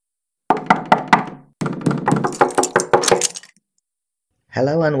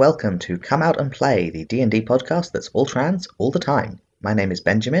Hello and welcome to Come Out and Play, the D&D podcast that's all trans, all the time. My name is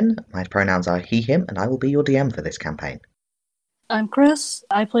Benjamin, my pronouns are he, him, and I will be your DM for this campaign. I'm Chris,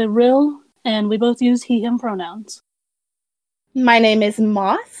 I play Rill, and we both use he, him pronouns. My name is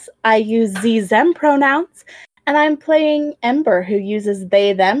Moss, I use ze, them pronouns, and I'm playing Ember, who uses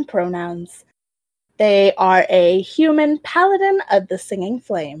they, them pronouns. They are a human paladin of the Singing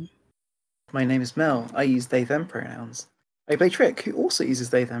Flame. My name is Mel, I use they, them pronouns. I play Trick, who also uses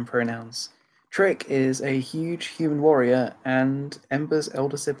they, them pronouns. Trick is a huge human warrior and Ember's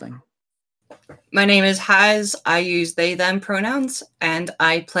elder sibling. My name is Haz, I use they, them pronouns, and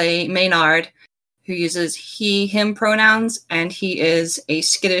I play Maynard, who uses he, him pronouns, and he is a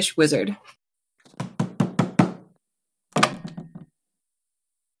skittish wizard.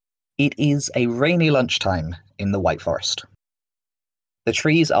 It is a rainy lunchtime in the White Forest. The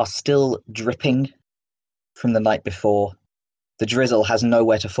trees are still dripping from the night before. The drizzle has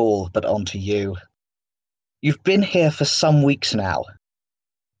nowhere to fall but onto you. You've been here for some weeks now.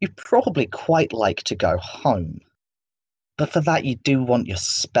 You'd probably quite like to go home. But for that you do want your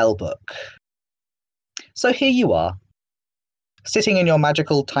spell book. So here you are, sitting in your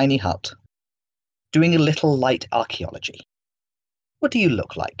magical tiny hut, doing a little light archaeology. What do you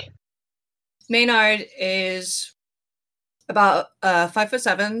look like? Maynard is about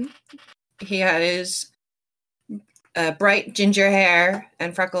 5'7". He has bright ginger hair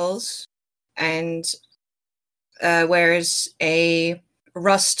and freckles, and wears a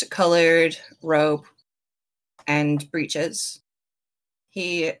rust-colored robe and breeches.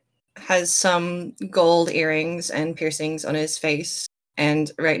 He has some gold earrings and piercings on his face,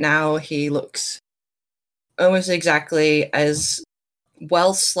 and right now he looks almost exactly as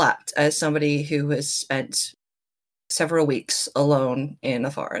well slept as somebody who has spent several weeks alone in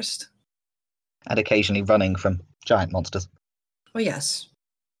a forest. And occasionally running from giant monsters. Oh yes.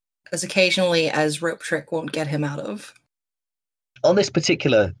 As occasionally as Rope Trick won't get him out of. On this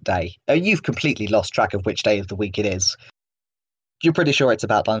particular day, you've completely lost track of which day of the week it is. You're pretty sure it's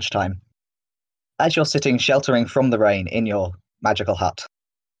about lunchtime. As you're sitting sheltering from the rain in your magical hut,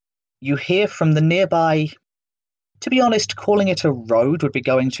 you hear from the nearby... To be honest, calling it a road would be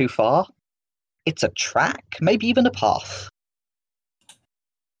going too far. It's a track, maybe even a path.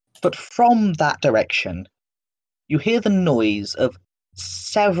 But from that direction, you hear the noise of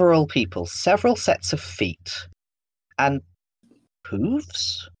several people, several sets of feet, and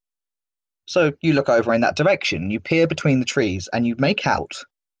hooves? So you look over in that direction, you peer between the trees, and you make out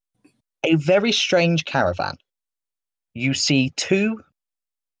a very strange caravan. You see two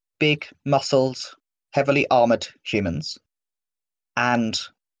big, muscled, heavily armoured humans, and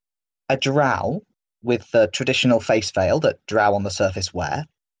a drow with the traditional face veil that drow on the surface wear,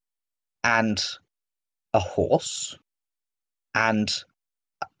 and a horse, and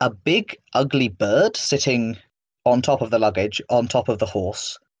a big, ugly bird sitting on top of the luggage, on top of the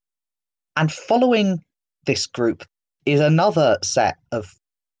horse. And following this group is another set of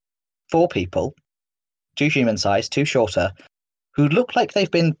 4 people, 2 human-sized, 2 shorter, who look like they've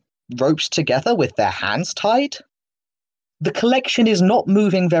been roped together with their hands tied. The collection is not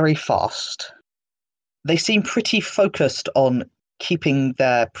moving very fast. They seem pretty focused on keeping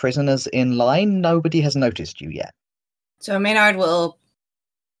their prisoners in line. Nobody has noticed you yet. So Maynard will,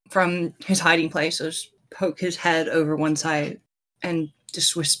 from his hiding place, just poke his head over one side and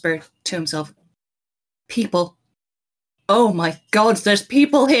just whisper to himself, "People. Oh my god, there's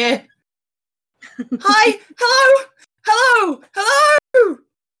people here! Hi! Hello! Hello! Hello!"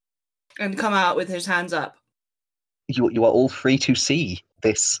 And come out with his hands up. You are all free to see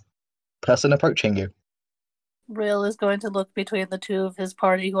this person approaching you. Rill is going to look between the two of his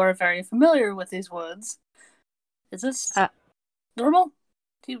party who are very familiar with these woods. Is this normal?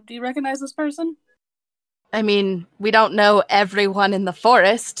 Do you recognize this person? I mean, we don't know everyone in the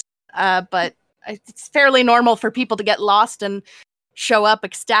forest, but it's fairly normal for people to get lost and show up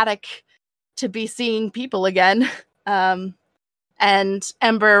ecstatic to be seeing people again. And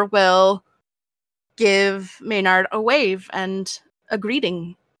Ember will give Maynard a wave and a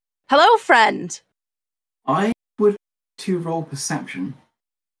greeting. Hello, friend! I would to roll perception.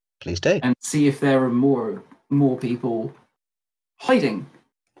 Please do. And see if there are more people hiding.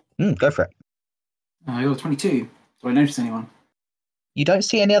 Go for it. I got a 22. Do I notice anyone? You don't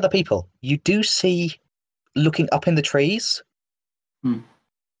see any other people. You do see, looking up in the trees,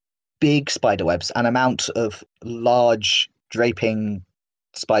 big spider webs, an amount of large draping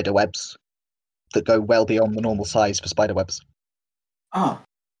spider webs that go well beyond the normal size for spider webs. Ah,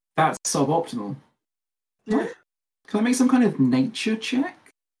 that's suboptimal. Can I make some kind of nature check?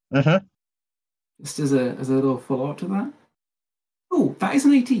 Mm-hmm. Just as a little follow-up to that? Oh, that is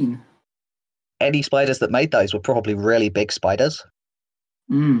an 18. Any spiders that made those were probably really big spiders,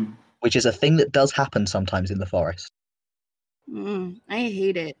 which is a thing that does happen sometimes in the forest. I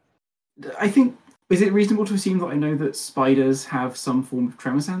hate it. I think, is it reasonable to assume that I know that spiders have some form of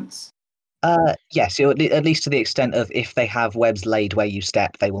tremor sense? Yes, at least to the extent of if they have webs laid where you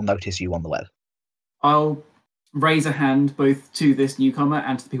step, they will notice you on the web. I'll raise a hand both to this newcomer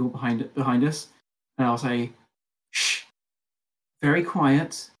and to the people behind us, and I'll say, shh, very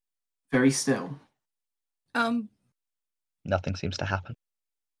quiet, very still. Nothing seems to happen.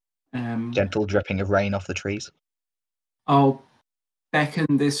 Um, Gentle dripping of rain off the trees. I'll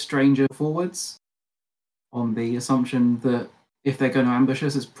beckon this stranger forwards on the assumption that if they're going to ambush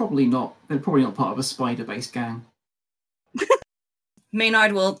us, they're probably not part of a spider-based gang.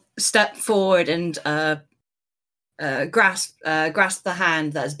 Maynard will step forward and grasp the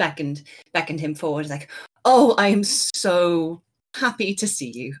hand that has beckoned him forward. Like, oh, I am so happy to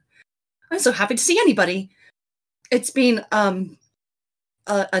see you. I'm so happy to see anybody. It's been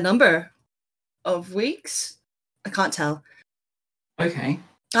a number of weeks. I can't tell. Okay.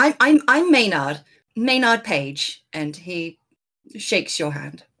 I'm Maynard Page, and he shakes your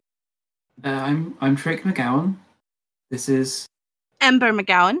hand. I'm Trick McGowan. This is Ember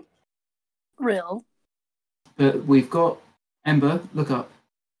McGowan. Real. we've got Ember. Look up.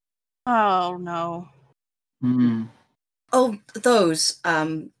 Oh no. Oh, those.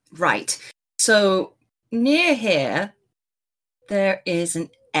 Right. So near here, there is an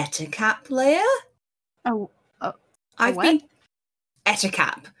Ettercap layer. I've been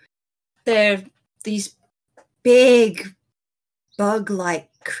Ettercap. They're these big bug-like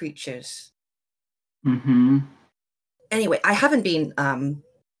creatures. Anyway, I haven't been.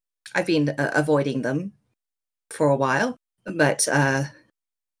 I've been avoiding them for a while, but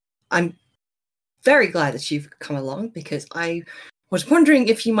I'm very glad that you've come along because I was wondering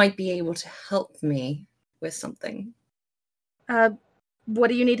if you might be able to help me with something. What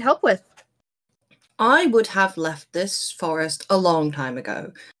do you need help with? I would have left this forest a long time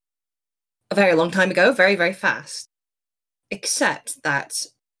ago. A very long time ago, very, very fast. Except that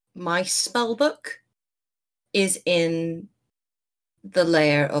my spellbook is in the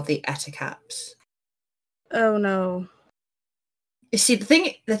lair of the Ettercaps. Oh no. You see,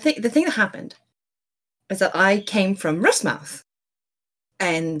 the thing that happened is that I came from Rustmouth,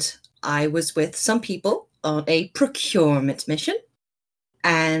 and I was with some people on a procurement mission,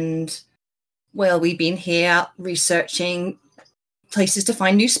 and well, we've been here researching places to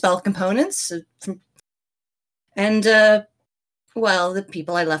find new spell components, and well, the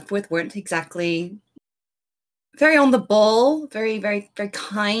people I left with weren't exactly very on the ball, very, very, very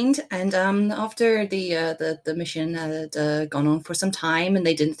kind. And after the mission had gone on for some time, and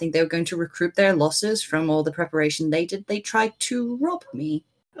they didn't think they were going to recoup their losses from all the preparation they did, they tried to rob me.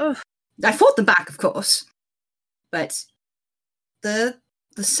 Ugh. I fought them back, of course, but the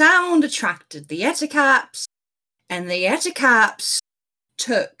sound attracted the Ettercaps, and the Ettercaps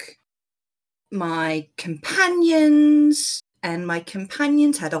took my companions, and my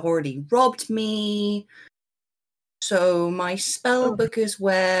companions had already robbed me. So my spellbook is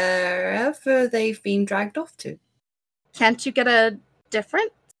wherever they've been dragged off to. Can't you get a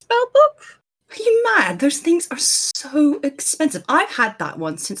different spellbook? Are you mad? Those things are so expensive. I've had that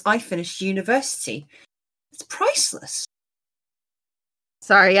one since I finished university. It's priceless.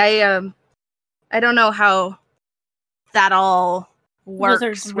 Sorry, I don't know how that all works.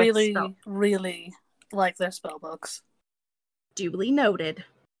 Wizards really like their spellbooks. Duly noted.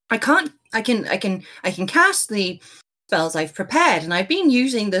 I can cast the spells I've prepared, and I've been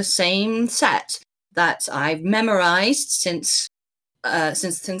using the same set that I've memorized since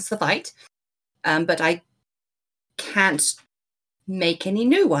the fight. But I can't make any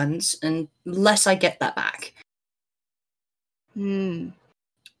new ones unless I get that back. Wait,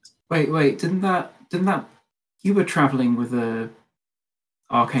 didn't that you were traveling with a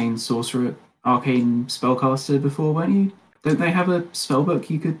arcane sorcerer, arcane spellcaster before, weren't you? Don't they have a spellbook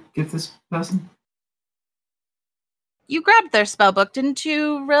you could give this person? You grabbed their spellbook, didn't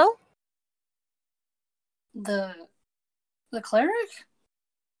you, Rill? The cleric?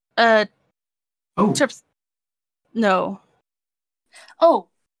 Trips. No. Oh.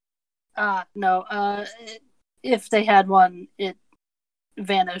 No. If they had one, it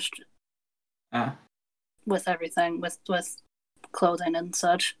vanished. With everything, with clothing and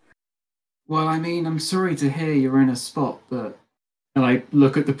such. Well, I mean, I'm sorry to hear you're in a spot, but... And I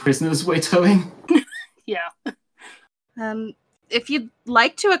look at the prisoners we're towing. Yeah. If you'd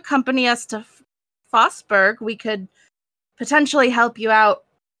like to accompany us to Fossburg, we could potentially help you out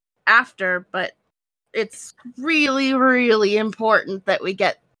after, but it's really, really important that we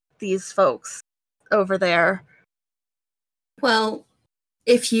get these folks over there. Well,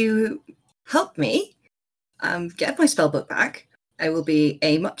 if you help me get my spellbook back, I will be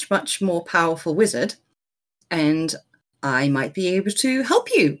a much, much more powerful wizard, and I might be able to help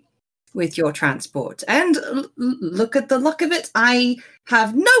you with your transport. And look at the luck of it, I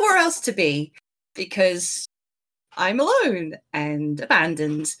have nowhere else to be because I'm alone and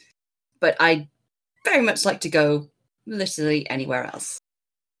abandoned. But I'd very much like to go literally anywhere else.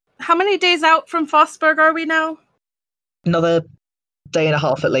 How many days out from Fossberg are we now? Another day and a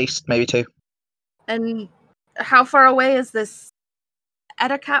half at least, maybe 2. And how far away is this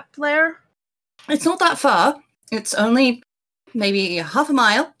Ettercap lair? It's not that far. It's only maybe half a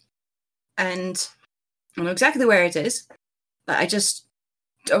mile. And I know exactly where it is. But I just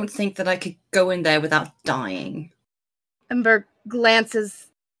don't think that I could go in there without dying. Ember glances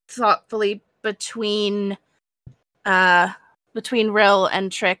thoughtfully between Rill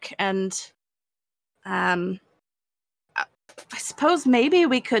and Trick, and I suppose maybe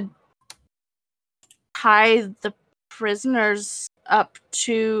we could tie the prisoners up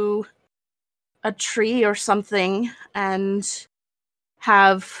to a tree or something and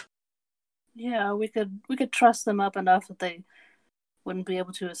have... Yeah, we could truss them up enough that they wouldn't be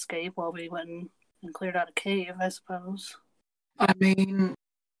able to escape while we went and cleared out a cave, I suppose. I mean,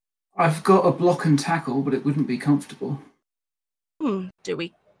 I've got a block and tackle, but it wouldn't be comfortable. Do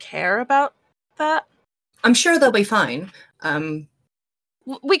we care about that? I'm sure they'll be fine.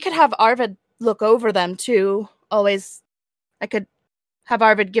 We could have Arvid look over them too. Always, I could have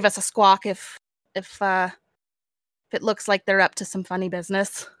Arvid give us a squawk if it looks like they're up to some funny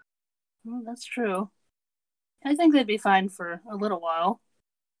business. Well, that's true. I think they'd be fine for a little while.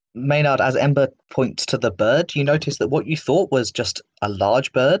 Maynard, as Ember points to the bird, you notice that what you thought was just a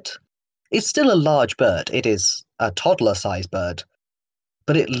large bird is still a large bird. It is a toddler-sized bird,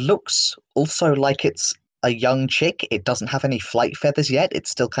 but it looks also like it's a young chick. It doesn't have any flight feathers yet.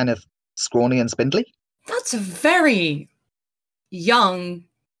 It's still kind of scrawny and spindly. That's a very young,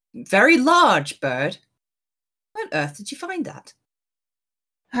 very large bird. Where on earth did you find that?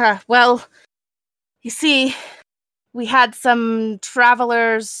 Well, you see, we had some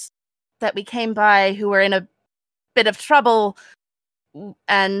travelers that we came by who were in a bit of trouble,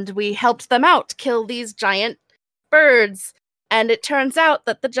 and we helped them out kill these giant birds. And it turns out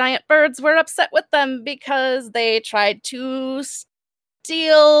that the giant birds were upset with them because they tried to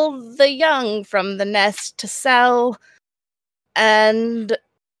steal the young from the nest to sell. And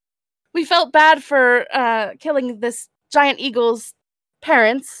we felt bad for killing this giant eagle's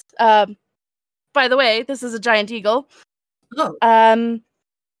parents. By the way, this is a giant eagle. Oh.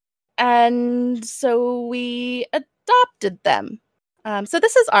 And so we adopted them. So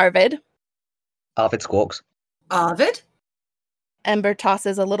this is Arvid. Arvid squawks. Arvid? Ember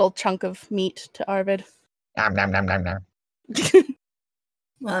tosses a little chunk of meat to Arvid. Nom, nom, nom, nom, nom.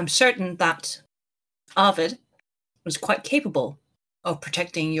 Well, I'm certain that Arvid was quite capable of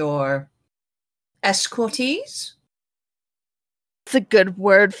protecting your escortees. It's a good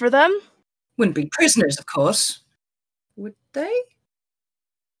word for them. Wouldn't be prisoners, of course. Would they?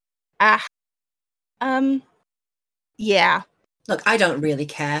 Yeah. Look, I don't really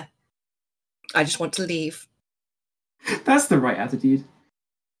care. I just want to leave. That's the right attitude.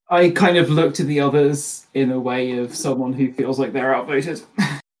 I kind of look to the others in a way of someone who feels like they're outvoted.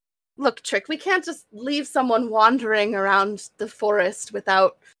 Look, Trick, we can't just leave someone wandering around the forest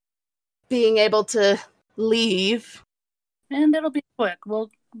without being able to leave. And it'll be quick.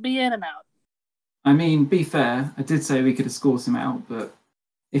 We'll be in and out. I mean, be fair, I did say we could escort him out, but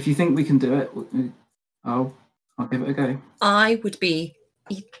if you think we can do it, I'll give it a go. I would be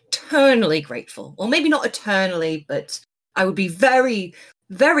eternally grateful. Or maybe not eternally, but I would be very,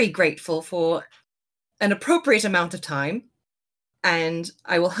 very grateful for an appropriate amount of time. And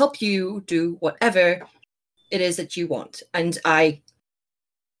I will help you do whatever it is that you want. And I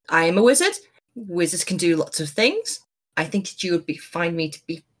am a wizard. Wizards can do lots of things. I think that you would find me to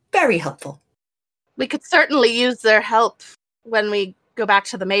be very helpful. We could certainly use their help when we go back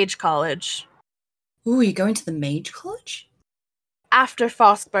to the Mage College. Ooh, are you going to the Mage College? After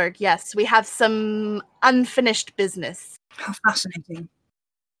Fossberg, yes. We have some unfinished business. How fascinating.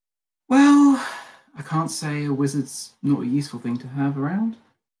 Well, I can't say a wizard's not a useful thing to have around.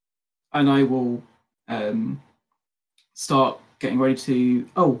 And I will start getting ready to...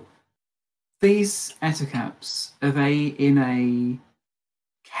 Oh, these Ettercaps, are they in a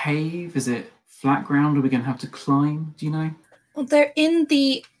cave? Is it flat ground? Are we going to have to climb? Do you know? Well, they're in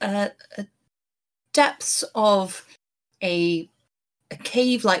the depths of a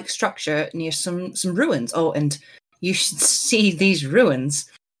cave-like structure near some ruins. Oh, and you should see these ruins.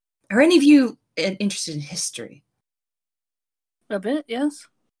 Are any of you interested in history? A bit, yes.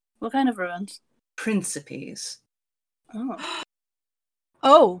 What kind of ruins? Principes. Oh.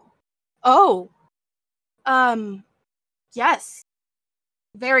 Yes.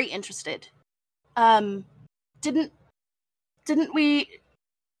 Very interested. Didn't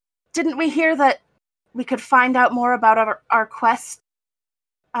we hear that we could find out more about our quest?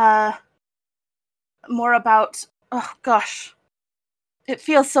 More about, oh gosh. It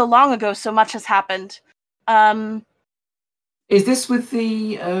feels so long ago, so much has happened. Is this with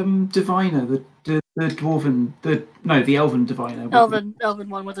the diviner, the dwarven, the elven diviner? Elven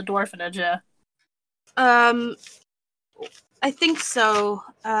one with the dwarfenage, yeah. I think so.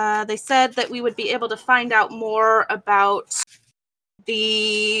 They said that we would be able to find out more about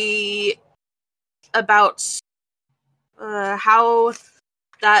how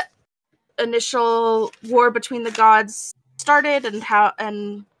that initial war between the gods started and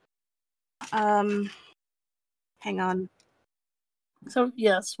hang on. So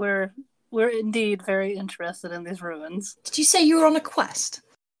yes, we're indeed very interested in these ruins. Did you say you were on a quest?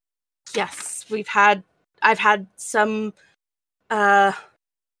 Yes, I've had some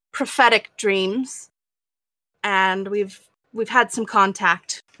prophetic dreams, and we've had some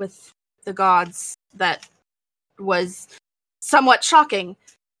contact with the gods that was somewhat shocking,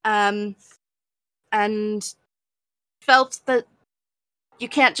 and felt that you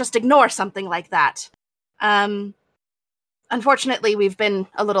can't just ignore something like that. Unfortunately, we've been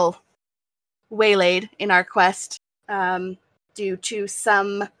a little waylaid in our quest due to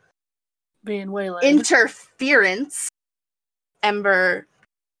some being waylaid interference. Ember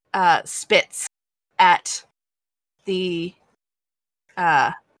spits at the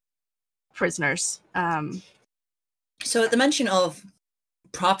prisoners. So at the mention of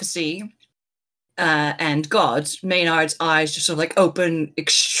prophecy and God, Maynard's eyes just sort of like open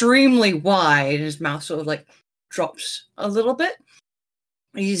extremely wide, and his mouth sort of like drops a little bit.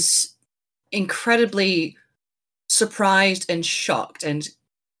 He's incredibly surprised and shocked, and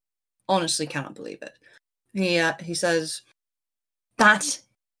honestly cannot believe it. He says, "That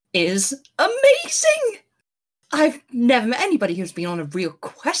is amazing! I've never met anybody who's been on a real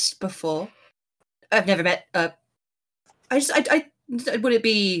quest before. I've never met. Would it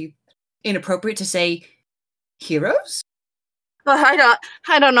be inappropriate to say heroes? I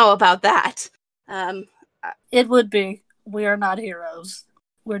don't know about that. It would be. We are not heroes.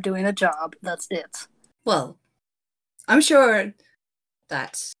 We're doing a job. That's it. Well, I'm sure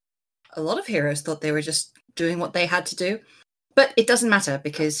that a lot of heroes thought they were just doing what they had to do. But it doesn't matter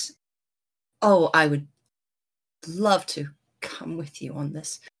because, I would love to come with you on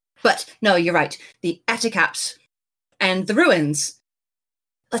this. But no, you're right. The Eticaps and the ruins.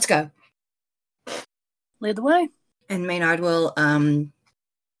 Let's go. Lead the way. And Maynard will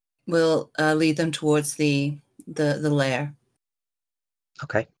lead them towards the lair.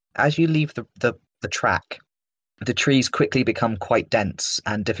 Okay. As you leave the track, the trees quickly become quite dense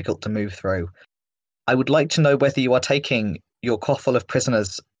and difficult to move through. I would like to know whether you are taking your coffle of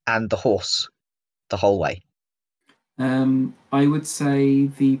prisoners and the horse the whole way. I would say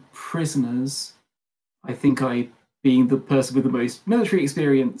the prisoners. I think being the person with the most military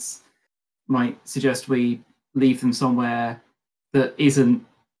experience, might suggest we leave them somewhere that isn't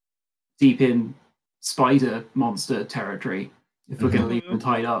deep in spider monster territory. If we're going to leave them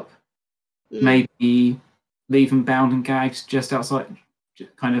tied up, maybe leave them bound and gagged just outside,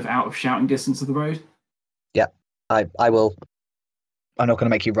 kind of out of shouting distance of the road. Yeah, I will. I'm not going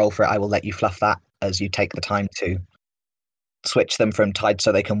to make you roll for it. I will let you fluff that as you take the time to switch them from tied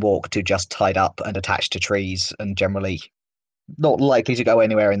so they can walk to just tied up and attached to trees and generally not likely to go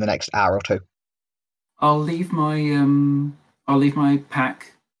anywhere in the next hour or two. I'll leave my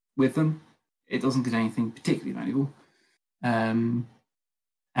pack with them. It doesn't get anything particularly valuable. I'll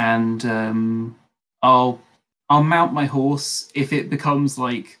mount my horse. If it becomes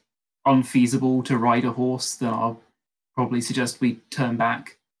like unfeasible to ride a horse, then I'll probably suggest we turn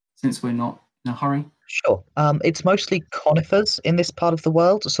back since we're not in a hurry. Sure. It's mostly conifers in this part of the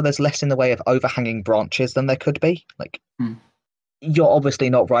world, so there's less in the way of overhanging branches than there could be. You're obviously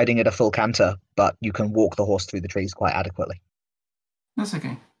not riding at a full canter, but you can walk the horse through the trees quite adequately. That's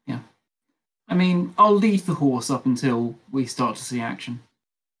okay, yeah. I mean, I'll lead the horse up until we start to see action.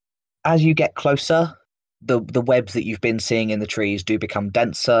 As you get closer, the webs that you've been seeing in the trees do become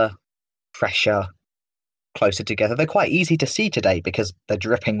denser, fresher, closer together. They're quite easy to see today because they're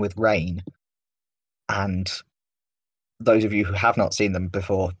dripping with rain. And those of you who have not seen them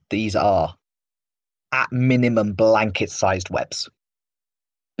before, these are, at minimum, blanket-sized webs.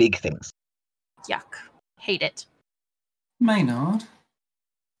 big things. Yuck. Hate it. Maynard,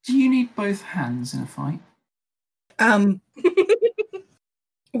 do you need both hands in a fight?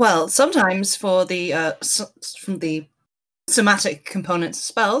 Well, sometimes for the from the somatic components of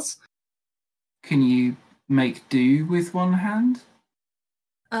spells. Can you make do with one hand?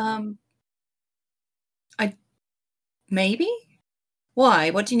 I maybe.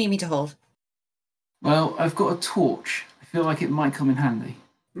 Why? What do you need me to hold? Well, I've got a torch. I feel like it might come in handy.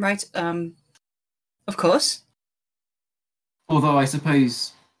 Right. Of course. Although I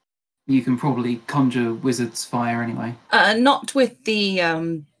suppose you can probably conjure wizard's fire anyway. Not with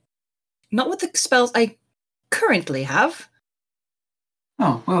the spells I currently have.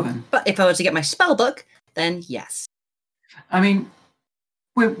 Oh, well then. But if I were to get my spell book, then yes. I mean,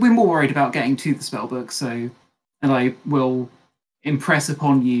 we're more worried about getting to the spell book, and I will impress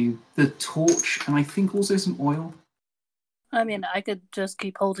upon you the torch and I think also some oil. I mean, I could just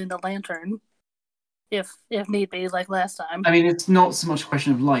keep holding the lantern if need be, like last time. I mean, it's not so much a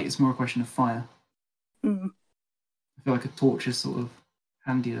question of light, it's more a question of fire. Mm. I feel like a torch is sort of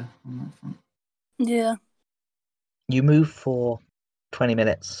handier on that front. Yeah. You move for 20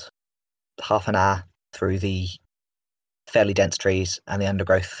 minutes, half an hour through the fairly dense trees and the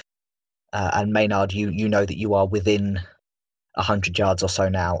undergrowth. And Maynard, you know that you are within 100 yards or so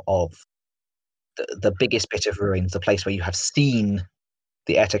now of the biggest bit of ruins, the place where you have seen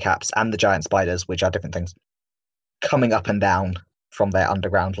the ettercaps and the giant spiders, which are different things, coming up and down from their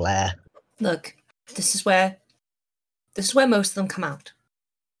underground lair. Look, this is where most of them come out,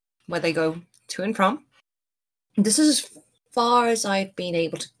 where they go to and from. This is as far as I've been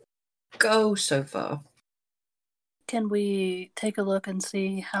able to go so far. Can we take a look and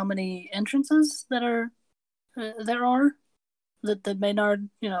see how many entrances there are? That Maynard,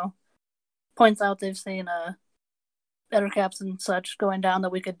 points out they've seen ettercaps and such going down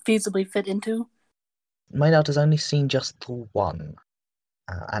that we could feasibly fit into. Maynard has only seen just the one,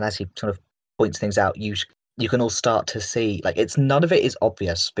 and as he sort of points things out, you can all start to see, like, none of it is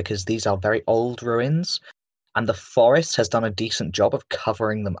obvious because these are very old ruins, and the forest has done a decent job of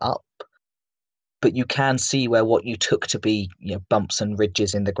covering them up. But you can see where what you took to be, bumps and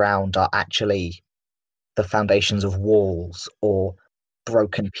ridges in the ground are actually the foundations of walls or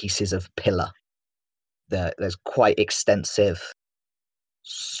broken pieces of pillar. There's quite extensive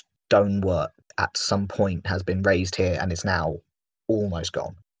stonework at some point has been raised here and is now almost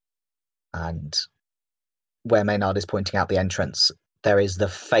gone. And where Maynard is pointing out the entrance, there is the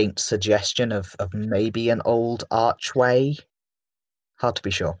faint suggestion of maybe an old archway. Hard to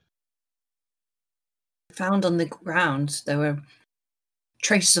be sure. Found on the ground, there were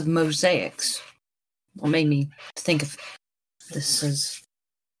traces of mosaics. What made me think of this as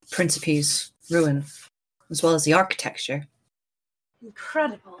Principe's ruin, as well as the architecture.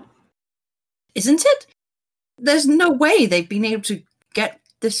 Incredible. Isn't it? There's no way they've been able to get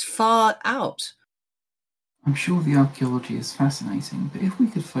this far out. I'm sure the archaeology is fascinating, but if we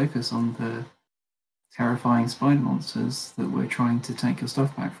could focus on the terrifying spider monsters that we're trying to take your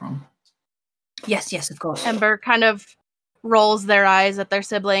stuff back from. Yes, of course. Ember kind of rolls their eyes at their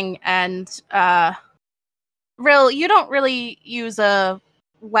sibling and, Rill, you don't really use a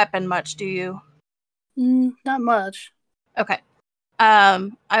weapon much, do you? Not much. Okay.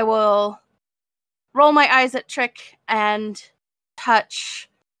 I will roll my eyes at Trick and touch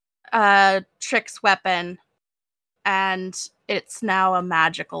Trick's weapon, and it's now a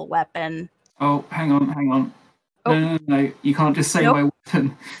magical weapon. Oh, hang on. Oh. No. You can't just say my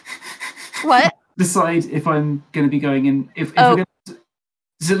weapon. What? Decide if I'm going to be going in. If we're going to,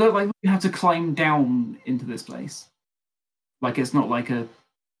 does it look like we have to climb down into this place? Like it's not like a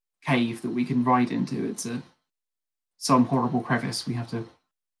cave that we can ride into. It's some horrible crevice we have to.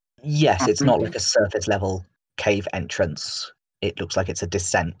 Yes, it's not like a surface level cave entrance. It looks like it's a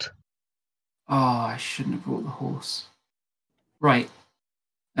descent. Oh, I shouldn't have brought the horse. Right.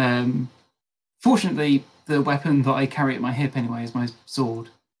 Fortunately, the weapon that I carry at my hip anyway is my sword.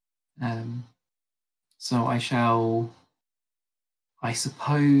 So I shall, I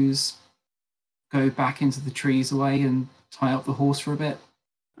suppose, go back into the trees away and tie up the horse for a bit.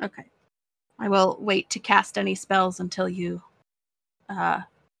 Okay. I will wait to cast any spells until you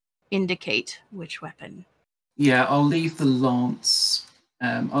indicate which weapon. Yeah, I'll leave the lance.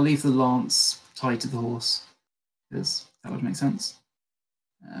 I'll leave the lance tied to the horse, because that would make sense.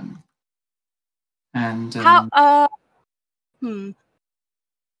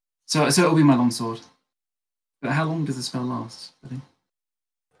 So it'll be my longsword. But how long does the spell last?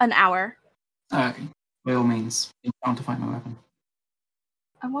 An hour. Oh, okay. By all means, I'm trying to find my weapon.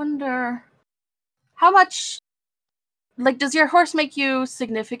 I wonder how much Like, does your horse make you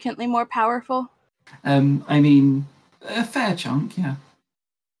significantly more powerful? I mean, a fair chunk, yeah.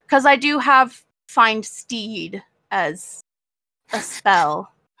 Because I do have Find Steed as a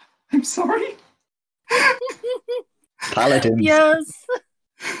spell. I'm sorry. Paladins. Yes.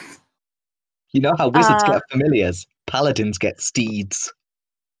 You know how wizards get familiars? Paladins get steeds.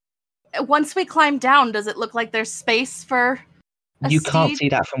 Once we climb down, does it look like there's space for a You steed? can't see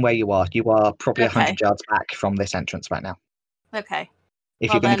that from where you are. You are probably Okay. 100 yards back from this entrance right now. Okay. If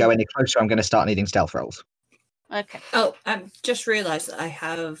Well, you're going to go then- any closer, I'm going to start needing stealth rolls. Okay. Oh, I just realized that I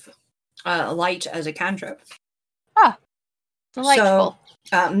have light as a cantrip. Delightful.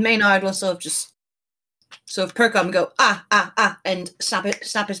 So Maynard will sort of perk up and go and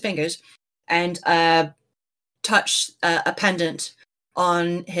snap his fingers and touch a pendant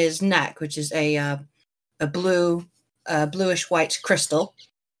on his neck, which is a bluish white crystal,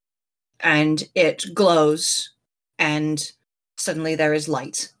 and it glows, and suddenly there is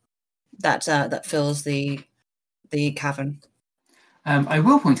light that fills the cavern. I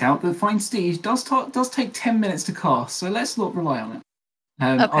will point out that Find Steed does take 10 minutes to cast, so let's not rely on it.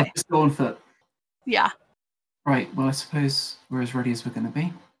 I'll Okay. just go on foot. Yeah. Right, well, I suppose we're as ready as we're going to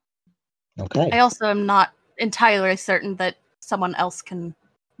be. Okay. I also am not entirely certain that someone else can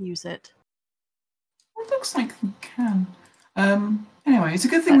use it. It looks like we can. Anyway, it's a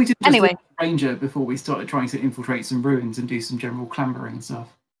good thing we did Anyway. Ranger before we started trying to infiltrate some ruins and do some general clambering and stuff.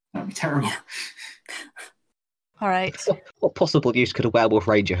 That'd be terrible. All right. What possible use could a werewolf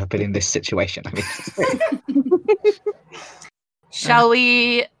ranger have been in this situation? I mean, Shall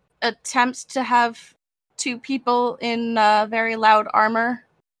we attempt to have two people in very loud armor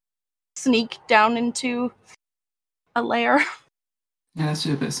sneak down into a lair? Yeah, let's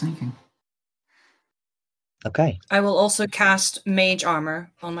do a bit of sneaking. okay. I will also cast mage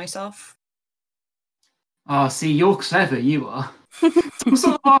armor on myself. Ah, see, you're clever, you are. Some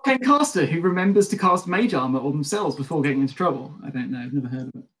sort of arcane caster who remembers to cast mage armor on themselves before getting into trouble. I don't know, I've never heard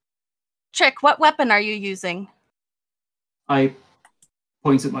of it. Chick, what weapon are you using? I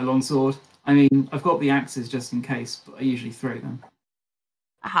point at my longsword. I mean, I've got the axes just in case, but I usually throw them.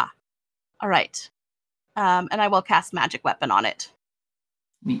 Aha. All right. And I will cast magic weapon on it.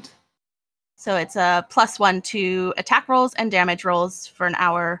 Neat. So it's a +1 to attack rolls and damage rolls for an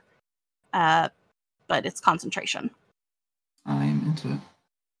hour, but it's concentration. I'm into it.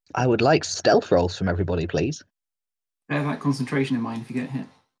 I would like stealth rolls from everybody, please. Bear that concentration in mind if you get hit.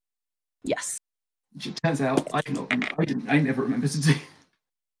 Yes. Which it turns out I never remember to do.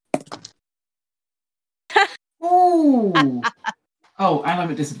 Ooh! Oh, and I'm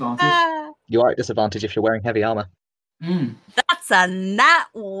at disadvantage. You are at disadvantage if you're wearing heavy armor. That's a nat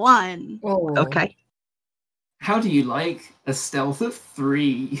 1. Oh. Okay. How do you like a stealth of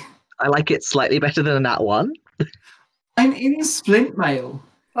 3? I like it slightly better than a nat 1. I'm in splint mail.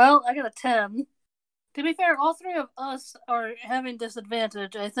 Well, I got a 10. To be fair, all three of us are having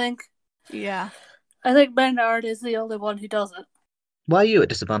disadvantage. I think Yeah. Maynard is the only one who doesn't. Why are you at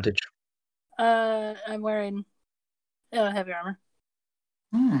disadvantage? I'm wearing heavy armor.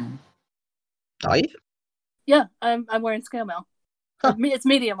 Are you? Yeah, I'm wearing scale mail. Huh. It's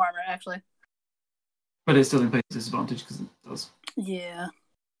medium armor, actually. But it's still in place disadvantage because it does. Yeah.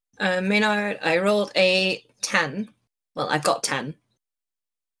 Maynard, I rolled a 10. Well, I've got 10.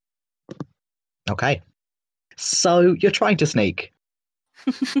 Okay. So you're trying to sneak.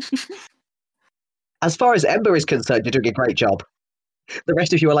 As far as Ember is concerned, you're doing a great job. The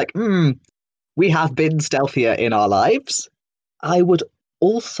rest of you are like, we have been stealthier in our lives. I would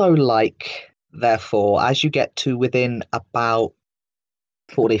also like, therefore, as you get to within about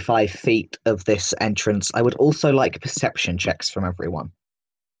 45 feet of this entrance, I would also like perception checks from everyone.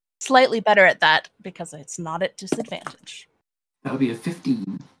 Slightly better at that because it's not at disadvantage. That would be a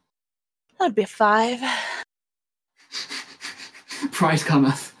 15. That'd be a 5. Pride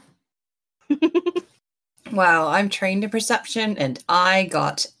cometh. Wow, I'm trained in perception, and I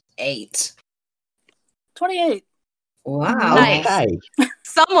got 8. 28. Wow. Nice. Okay.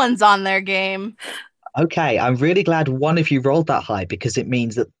 Someone's on their game. Okay, I'm really glad one of you rolled that high because it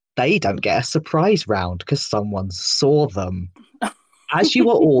means that they don't get a surprise round because someone saw them. As you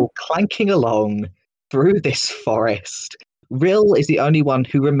are all clanking along through this forest, Rill is the only one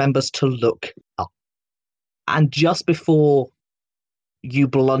who remembers to look up. And just before you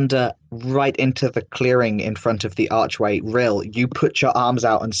blunder right into the clearing in front of the archway, Rill, you put your arms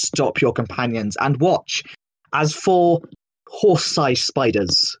out and stop your companions and watch as 4 horse-sized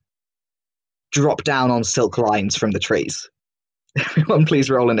spiders drop down on silk lines from the trees. Everyone please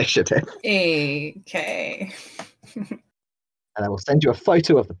roll initiative. Okay. And I will send you a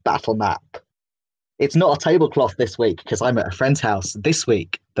photo of the battle map It's not a tablecloth this week because I'm at a friend's house. This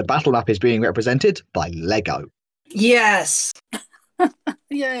week, the battle map is being represented by Lego. Yes.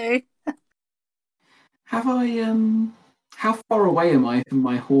 Yay. Have I, how far away am I from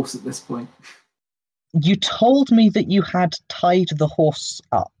my horse at this point? You told me that you had tied the horse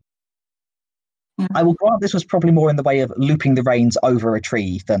up. Yeah. I will grant this was probably more in the way of looping the reins over a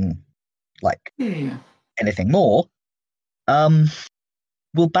tree than, like, Yeah. anything more.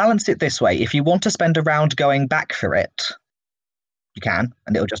 We'll balance it this way. If you want to spend a round going back for it, you can,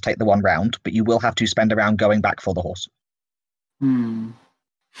 and it'll just take the one round, but you will have to spend a round going back for the horse. No,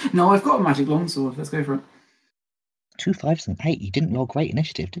 I've got a magic longsword. Let's go for it. 2 5s and 8. You didn't roll great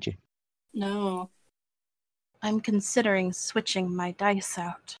initiative, did you? No. I'm considering switching my dice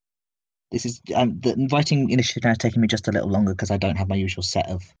out. This is the writing initiative now is taking me just a little longer because I don't have my usual set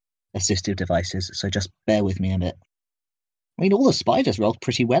of assistive devices, so just bear with me a bit. I mean, all the spiders rolled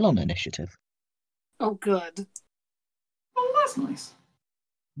pretty well on initiative. Oh, good. Oh, that's nice.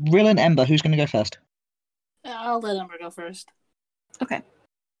 Rill and Ember, who's going to go first? I'll let Ember go first. Okay.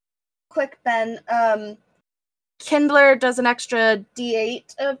 Quick, Ben. Kindler does an extra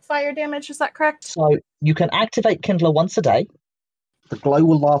D8 of fire damage, is that correct? So you can activate Kindler once a day. The glow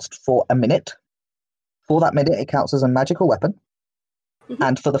will last for a minute. For that minute, it counts as a magical weapon. Mm-hmm.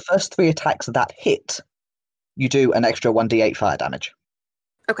 And for the first 3 attacks that hit, you do an extra 1d8 fire damage.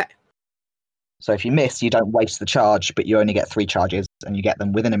 Okay. So if you miss, you don't waste the charge, but you only get 3 charges, and you get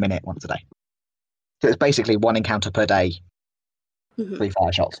them within a minute once a day. So it's basically 1 encounter per day, Mm-hmm. 3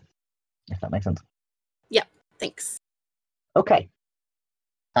 fire shots, if that makes sense. Yeah, thanks. Okay.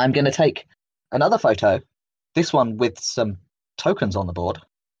 I'm going to take another photo, this one with some tokens on the board.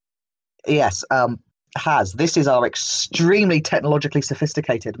 Yes, this is our extremely technologically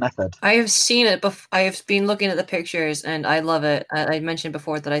sophisticated method. I have seen it. I have been looking at the pictures, and I love it. I mentioned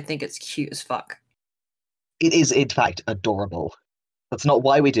before that I think it's cute as fuck. It is, in fact, adorable. That's not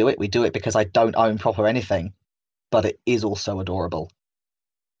why we do it. We do it because I don't own proper anything, but it is also adorable.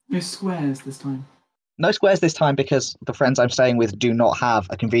 No squares this time. No squares this time because the friends I'm staying with do not have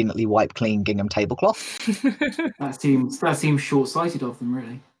a conveniently wipe clean gingham tablecloth. That seems short-sighted of them,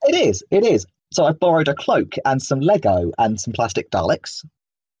 really. It is. So I borrowed a cloak and some Lego and some plastic Daleks.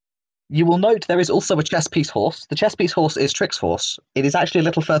 You will note there is also a chess piece horse. The chess piece horse is Trix's horse. It is actually a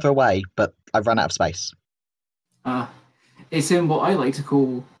little further away, but I've run out of space. It's in what I like to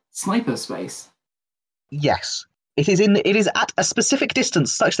call sniper space. Yes. It is at a specific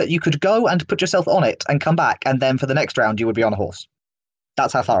distance such that you could go and put yourself on it and come back, and then for the next round you would be on a horse.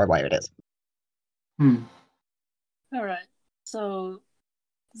 That's how far away it is. Alright, so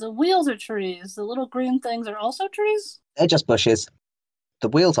the wheels are trees. The little green things are also trees? They're just bushes. The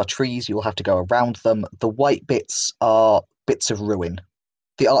wheels are trees, you'll have to go around them. The white bits are bits of ruin.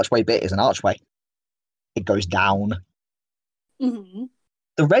 The archway bit is an archway. It goes down. Mm-hmm.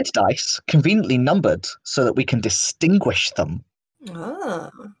 The red dice, conveniently numbered so that we can distinguish them, Ah.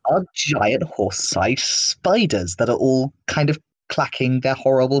 are giant horse-sized spiders that are all kind of clacking their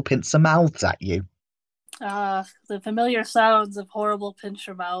horrible pincer mouths at you. The familiar sounds of horrible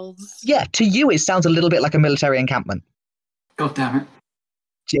pincher mouths. Yeah, to you it sounds a little bit like a military encampment. God damn it.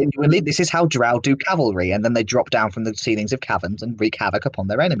 Genuinely, this is how drow do cavalry, and then they drop down from the ceilings of caverns and wreak havoc upon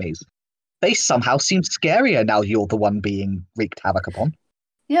their enemies. They somehow seem scarier now you're the one being wreaked havoc upon.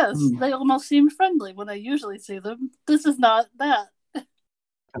 Yes, they almost seem friendly when I usually see them. This is not that.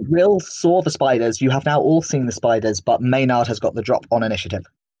 Will saw the spiders. You have now all seen the spiders, but Maynard has got the drop on initiative.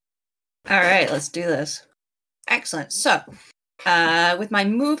 All right, let's do this. Excellent. So, with my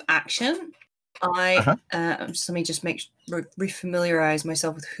move action, let me just refamiliarize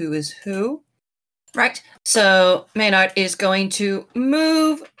myself with who is who. Right. So Maynard is going to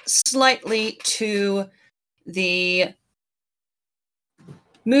move slightly to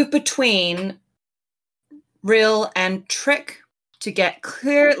move between Rill and Trick to get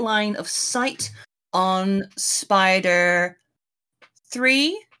clear line of sight on Spider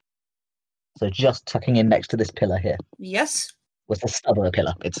 3. So just tucking in next to this pillar here. Yes. With the stub of a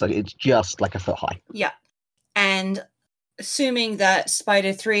pillar. It's just like a foot high. Yeah. And assuming that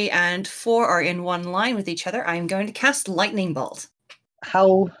Spider 3 and 4 are in one line with each other, I'm going to cast Lightning Bolt.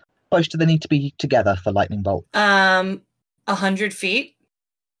 How close do they need to be together for Lightning Bolt? 100 feet.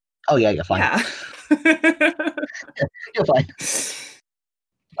 Oh yeah, you're fine. Yeah. You're fine.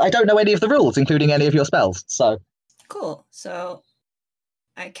 I don't know any of the rules, including any of your spells, so... Cool. So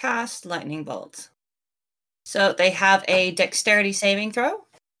I cast Lightning Bolt. So they have a dexterity saving throw.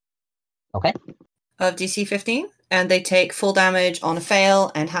 Okay. Of DC 15, and they take full damage on a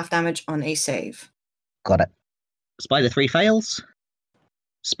fail and half damage on a save. Got it. Spider 3 fails.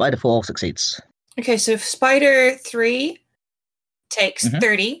 Spider 4 succeeds. Okay, so Spider 3 takes Mhm.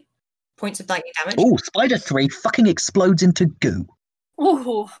 30 points of lightning damage. Oh, Spider 3 fucking explodes into goo.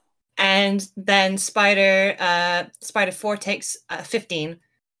 Ooh. And then Spider 4 takes 15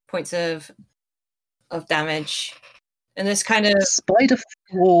 points of damage. And this kind of Spider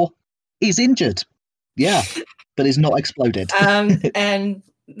 4 is injured. Yeah, but is not exploded. and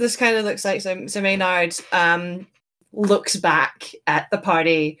this kind of looks like so Maynard looks back at the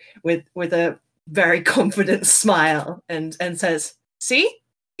party with a very confident smile and says, "See?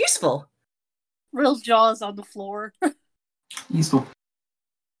 Useful." Real jaws on the floor. Useful.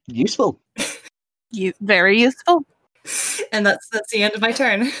 Useful. Very useful. And that's the end of my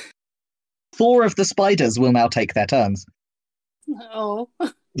turn. 4 of the spiders will now take their turns. Oh.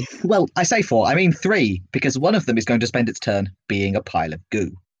 Well, I say 4, I mean 3, because one of them is going to spend its turn being a pile of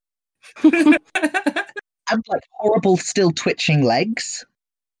goo. And like horrible, still twitching legs,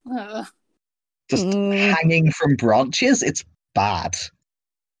 just hanging from branches. It's bad.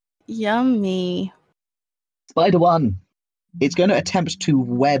 Yummy. Spider 1. It's going to attempt to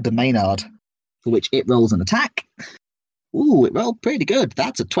web Maynard, for which it rolls an attack. Ooh, it rolled pretty good.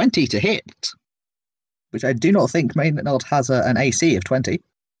 That's a 20 to hit, which I do not think Maynard has an AC of 20.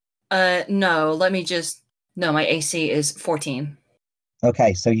 No, my AC is 14.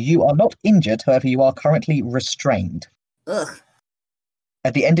 Okay, so you are not injured, however, you are currently restrained. Ugh.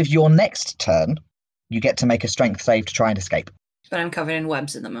 At the end of your next turn, you get to make a strength save to try and escape. But I'm covered in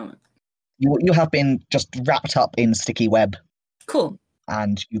webs at the moment. You have been just wrapped up in sticky web, Cool.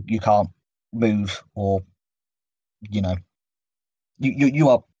 and you can't move, or you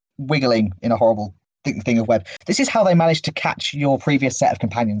are wiggling in a horrible thing of web. This is how they managed to catch your previous set of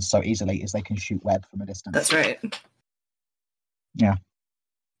companions so easily, is they can shoot web from a distance. That's right. Yeah.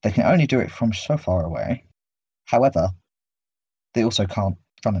 They can only do it from so far away. However, they also can't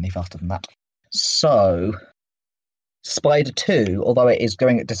run any faster than that. So, Spider 2, although it is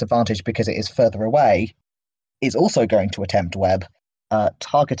going at disadvantage because it is further away, is also going to attempt web,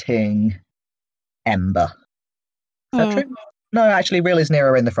 targeting Ember. Is that true? No, actually, Rill is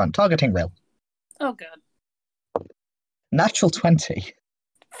nearer in the front. Targeting Rill. Oh, good. Natural 20.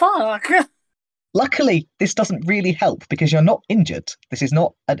 Fuck. Luckily, this doesn't really help because you're not injured. This is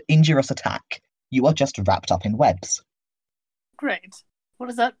not an injurious attack. You are just wrapped up in webs. Great. What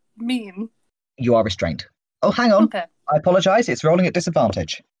does that mean? You are restrained. Oh, hang on. Okay. I apologise. It's rolling at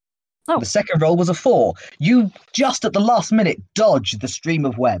disadvantage. Oh. The second roll was a 4. You just at the last minute dodge the stream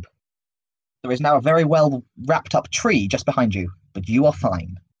of web. There is now a very well wrapped up tree just behind you, but you are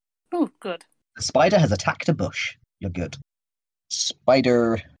fine. Oh, good. The spider has attacked a bush. You're good.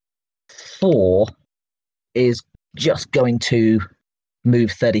 Spider 4 is just going to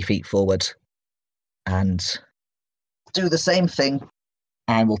move 30 feet forward and do the same thing,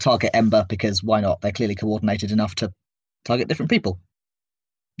 and will target Ember because why not? They're clearly coordinated enough to target different people.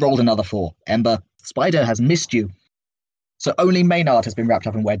 Rolled another 4. Ember, Spider has missed you. So only Maynard has been wrapped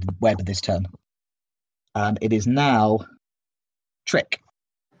up in web this turn. And it is now Trick.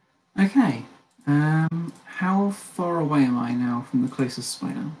 Okay. How far away am I now from the closest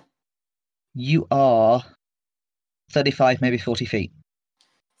spider? You are 35, maybe 40 feet.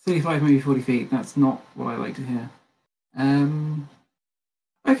 35, maybe 40 feet. That's not what I like to hear.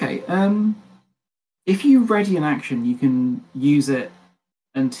 Okay. If you ready an action, you can use it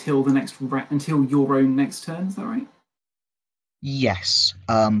until until your own next turn. Is that right? Yes,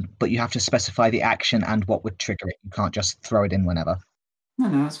 but you have to specify the action and what would trigger it. You can't just throw it in whenever. No,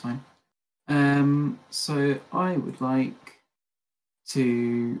 that's fine. So I would like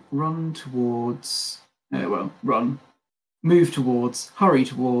to run towards, move towards, hurry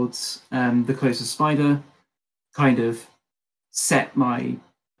towards the closest spider, kind of set my,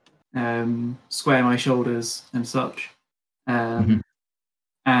 square my shoulders and such. And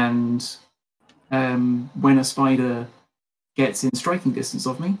when a spider gets in striking distance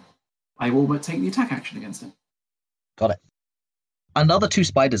of me, I will take the attack action against it. Got it. Another 2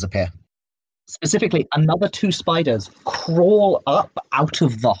 spiders appear. Specifically, another 2 spiders crawl up out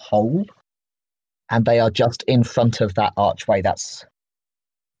of the hole, and they are just in front of that archway.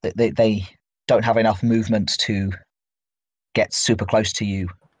 They don't have enough movement to get super close to you,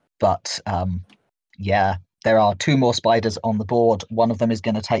 but yeah, there are 2 more spiders on the board. One of them is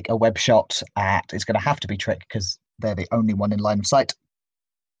going to take a web shot at. It's going to have to be Trick because they're the only one in line of sight,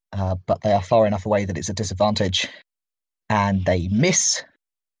 but they are far enough away that it's a disadvantage, and they miss.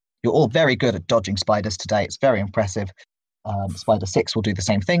 You're all very good at dodging spiders today. It's very impressive. Spider 6 will do the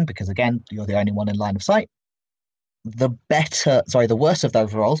same thing because, again, you're the only one in line of sight. The worst of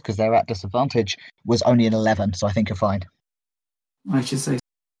those rolls, because they're at disadvantage, was only an 11, so I think you're fine. I should say.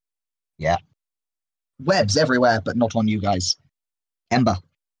 Yeah. webs everywhere, but not on you guys. Ember,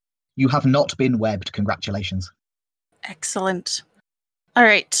 you have not been webbed. Congratulations. Excellent. All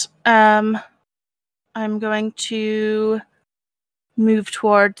right. I'm going to move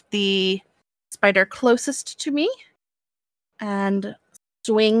toward the spider closest to me and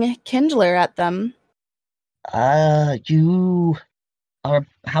swing Kindler at them. You are.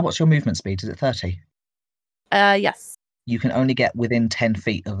 What's your movement speed? Is it 30? Yes. You can only get within 10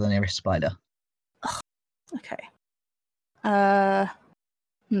 feet of the nearest spider. Okay.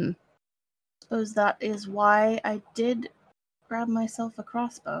 Suppose that is why I did grab myself a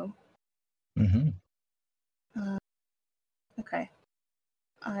crossbow. Mm-hmm. Okay.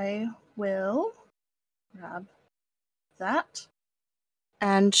 I will grab that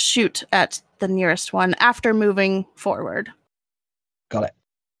and shoot at the nearest one after moving forward. Got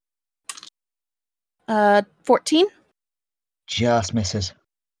it. 14? Just misses.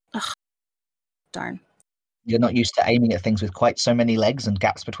 Ugh. Darn. You're not used to aiming at things with quite so many legs and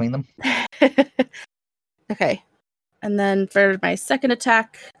gaps between them. Okay. And then for my second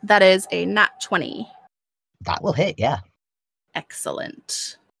attack, that is a nat 20. That will hit, yeah.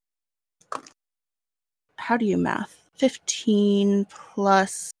 Excellent. How do you math? 15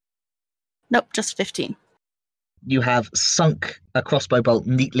 plus... Nope, just 15. You have sunk a crossbow bolt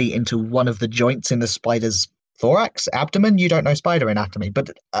neatly into one of the joints in the spider's thorax, abdomen. You don't know spider anatomy,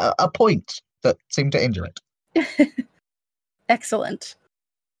 but a point that seemed to injure it. Excellent.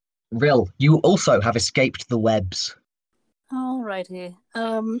 Rill, you also have escaped the webs. Alrighty.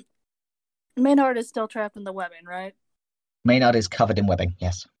 Maynard is still trapped in the webbing, right? Maynard is covered in webbing,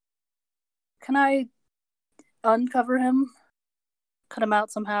 yes. Can I uncover him? Cut him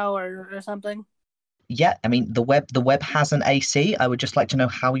out somehow or something? Yeah, I mean, the web has an AC. I would just like to know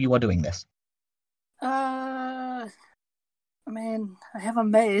how you are doing this. I mean, I have a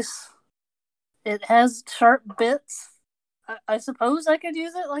mace. It has sharp bits. I suppose I could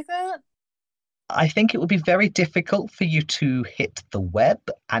use it like that? I think it would be very difficult for you to hit the web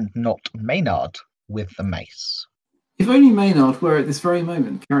and not Maynard with the mace. If only Maynard were at this very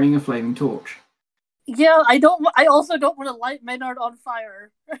moment carrying a flaming torch. Yeah, I also don't want to light Maynard on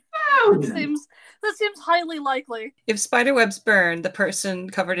fire. That seems highly likely. If spider webs burn, the person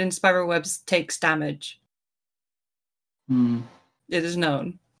covered in spider webs takes damage. It is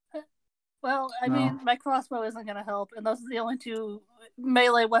known. Well, I mean, my crossbow isn't going to help, and those are the only two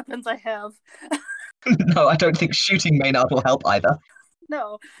melee weapons I have. No, I don't think shooting Maynard will help either.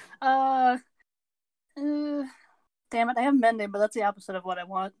 No. Damn it, I have mending, but that's the opposite of what I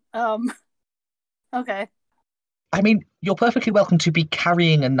want. Okay. I mean, you're perfectly welcome to be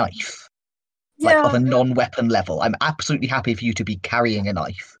carrying a knife. Yeah. Of a non-weapon level. I'm absolutely happy for you to be carrying a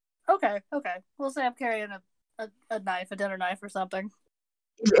knife. Okay. We'll say I'm carrying a knife, a dinner knife or something.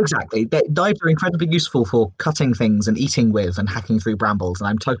 Exactly. Knives are incredibly useful for cutting things and eating with and hacking through brambles, and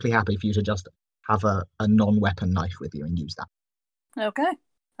I'm totally happy for you to just have a non-weapon knife with you and use that. Okay.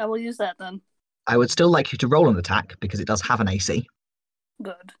 I will use that then. I would still like you to roll an attack because it does have an AC.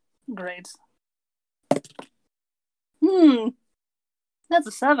 Good. Great. That's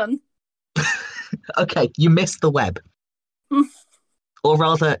a 7. Okay, you miss the web. Or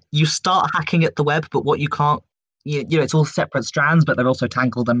rather, you start hacking at the web, but what you can't, it's all separate strands, but they're also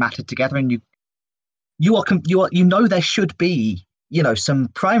tangled and matted together, and you know there should be, some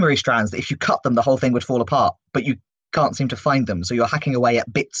primary strands that if you cut them, the whole thing would fall apart, but you can't seem to find them, so you're hacking away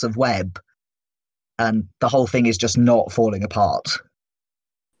at bits of web, and the whole thing is just not falling apart.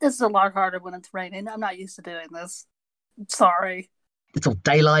 This is a lot harder when it's raining. I'm not used to doing this. Sorry. It's all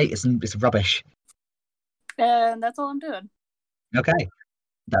daylight, it's rubbish. And that's all I'm doing. Okay,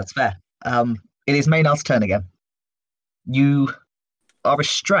 that's fair. It is Maynard's turn again. You are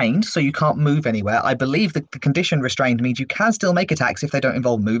restrained, so you can't move anywhere. I believe that the condition restrained means you can still make attacks if they don't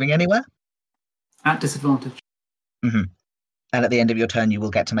involve moving anywhere. At disadvantage. Mm-hmm. And at the end of your turn, you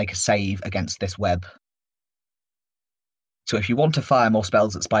will get to make a save against this web. So if you want to fire more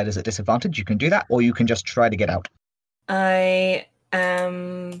spells at spiders at disadvantage, you can do that, or you can just try to get out. I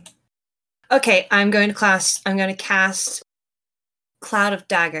am... Okay, I'm going to cast Cloud of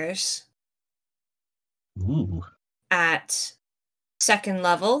Daggers. Ooh. At 2nd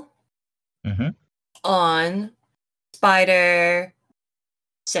level. Mm-hmm. On Spider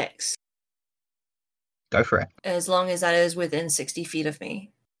 6. Go for it. As long as that is within 60 feet of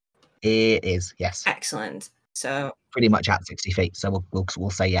me. It is, yes. Excellent. So pretty much at 60 feet, so we'll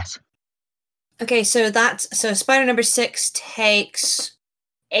say yes. Okay, so spider number 6 takes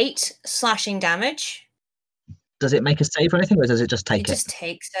 8 slashing damage. Does it make a save or anything, or does it just take it? It just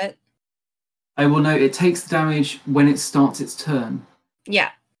takes it. I will note it takes the damage when it starts its turn.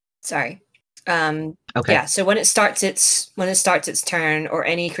 Yeah, sorry. Okay. Yeah. So when it starts its turn, or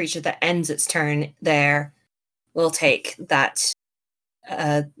any creature that ends its turn there, will take that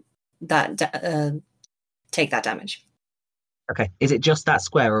take that damage. Okay. Is it just that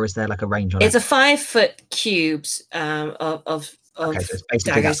square, or is there like a range on It's it? a 5-foot cubes of Okay, so it's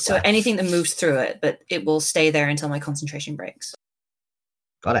basically that daggers. So square. anything that moves through it, but it will stay there until my concentration breaks.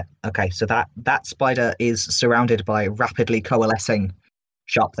 Got it. Okay, so that spider is surrounded by rapidly coalescing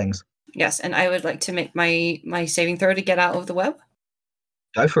sharp things. Yes, and I would like to make my saving throw to get out of the web.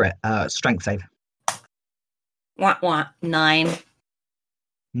 Go for it. Strength save. Wah, 9.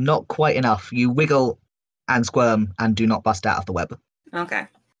 Not quite enough. You wiggle and squirm and do not bust out of the web. Okay.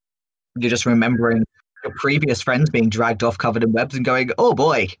 You're just remembering your previous friends being dragged off covered in webs and going, oh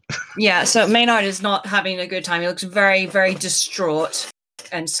boy. Yeah, so Maynard is not having a good time. He looks very, very distraught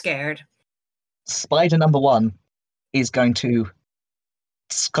and scared. Spider number 1 is going to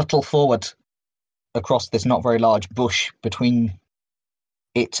scuttle forward across this not very large bush between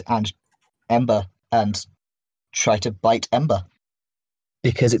it and Ember and try to bite Ember.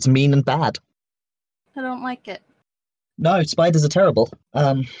 Because it's mean and bad. I don't like it. No, spiders are terrible.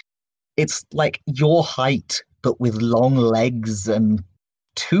 It's like your height, but with long legs and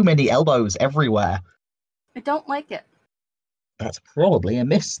too many elbows everywhere. I don't like it. That's probably a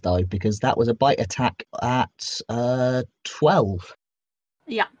miss, though, because that was a bite attack at 12.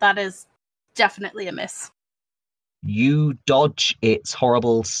 Yeah, that is definitely a miss. You dodge its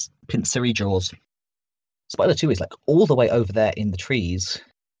horrible pincery jaws. Spider 2 is like all the way over there in the trees.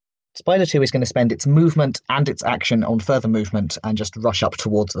 Spider 2 is going to spend its movement and its action on further movement and just rush up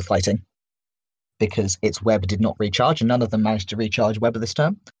towards the fighting. Because its web did not recharge, and none of them managed to recharge web this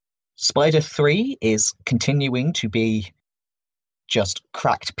turn. Spider 3 is continuing to be just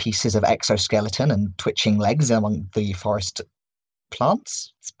cracked pieces of exoskeleton and twitching legs among the forest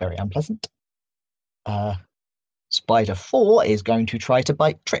plants. It's very unpleasant. Spider 4 is going to try to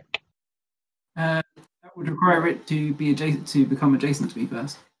bite Trick. That would require it to be adjacent to become adjacent to me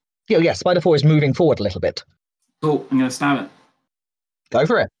first. Yeah, Spider 4 is moving forward a little bit. Cool, I'm going to stab it. Go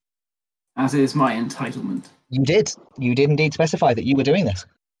for it. As is my entitlement. You did. You did indeed specify that you were doing this.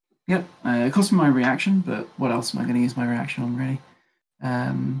 Yep, it cost me my reaction, but what else am I going to use my reaction on, really?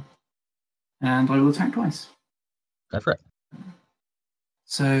 And I will attack twice. Go for it.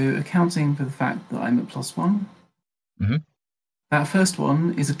 So, accounting for the fact that I'm at +1, that first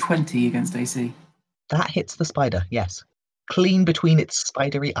one is a 20 against AC. That hits the spider, yes. Clean between its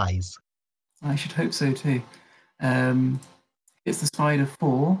spidery eyes. I should hope so, too. Hits the spider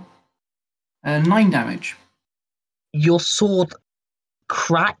for 9 damage. Your sword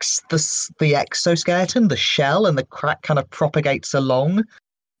cracks the exoskeleton, the shell, and the crack kind of propagates along.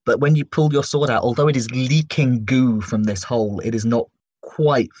 But when you pull your sword out, although it is leaking goo from this hole, it is not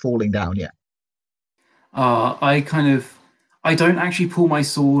quite falling down yet. I don't actually pull my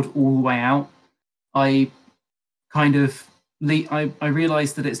sword all the way out. I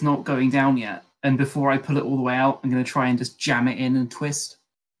realize that it's not going down yet, and before I pull it all the way out, I'm going to try and just jam it in and twist.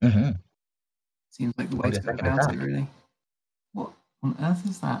 Mm-hmm. Seems like the way to go about it, really. What on earth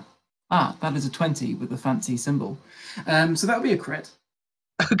is that? Ah, that is a 20 with a fancy symbol. So that would be a crit.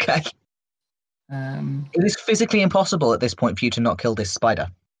 Okay. It is physically impossible at this point for you to not kill this spider.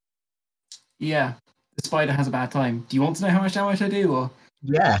 Yeah, the spider has a bad time. Do you want to know how much damage I do, or?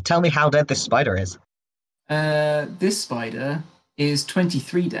 Yeah, tell me how dead this spider is. This spider is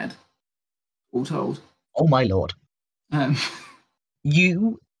 23 dead, all told. Oh my lord.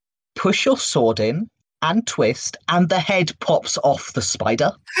 You push your sword in and twist, and the head pops off the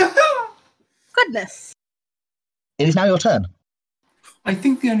spider. Goodness. It is now your turn. I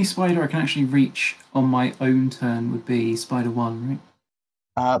think the only spider I can actually reach on my own turn would be Spider 1,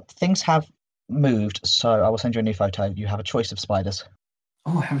 right? Things have moved, so I will send you a new photo. You have a choice of spiders.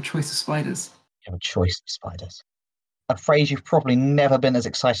 Oh, I have a choice of spiders. You have a choice of spiders. A phrase you've probably never been as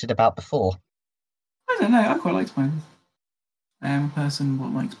excited about before. I don't know, I quite like spiders. I am a person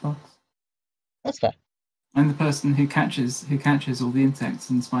what likes bugs. That's fair. I'm the person who catches all the insects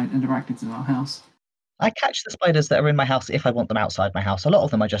and arachnids in our house. I catch the spiders that are in my house if I want them outside my house. A lot of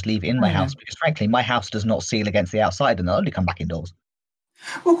them I just leave in my house because, frankly, my house does not seal against the outside and they'll only come back indoors.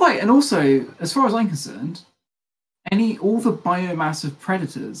 Well, quite. And also, as far as I'm concerned, all the biomass of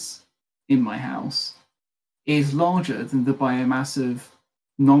predators in my house is larger than the biomass of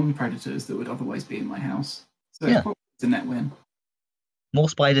non-predators that would otherwise be in my house. So it's probably a net win. More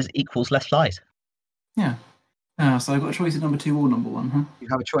spiders equals less flies. Yeah. So I've got a choice of number 2 or number 1, huh? You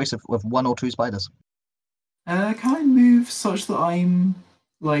have a choice of 1 or 2 spiders. Can I move such that I'm,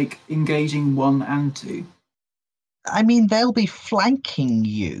 engaging 1 and 2? I mean, they'll be flanking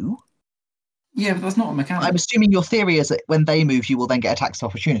you. Yeah, but that's not a mechanic. I'm assuming your theory is that when they move, you will then get attacks of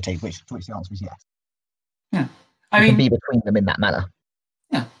opportunity, which the answer is yes. Yeah. You can be between them in that manner.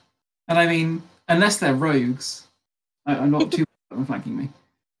 Yeah. And I mean, unless they're rogues, I'm not too flanking me.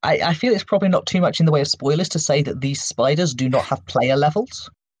 I feel it's probably not too much in the way of spoilers to say that these spiders do not have player levels.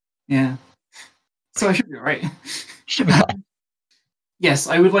 Yeah. So I should be alright. Should be fine. Yes,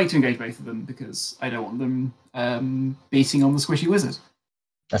 I would like to engage both of them because I don't want them beating on the squishy wizard.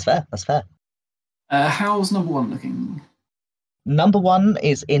 That's fair. That's fair. How's number one looking? Number one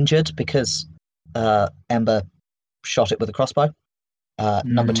is injured because Ember shot it with a crossbow.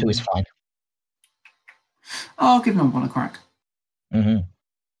 Number two is fine. I'll give number one a crack. Mm-hmm.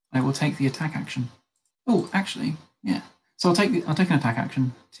 I will take the attack action. Oh, actually, yeah. So I'll take an attack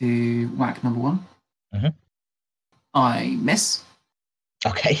action to whack number one. Mm-hmm. I miss.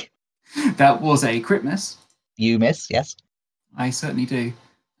 Okay. That was a crit miss. You miss, yes. I certainly do.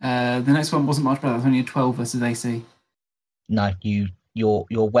 The next one wasn't much better. It was only a 12 versus AC. No, your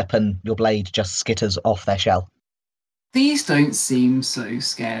weapon, your blade just skitters off their shell. These don't seem so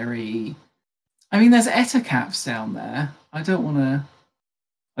scary. I mean, there's Etacaps down there. I don't want to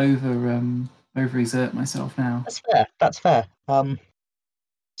overexert myself now. That's fair.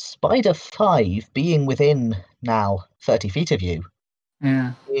 Spider 5 being within now 30 feet of you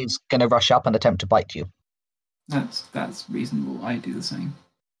is going to rush up and attempt to bite you. That's reasonable. I do the same.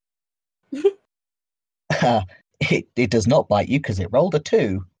 It does not bite you because it rolled a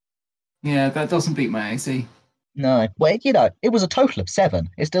 2. Yeah, that doesn't beat my AC. No. Well, it was a total of 7.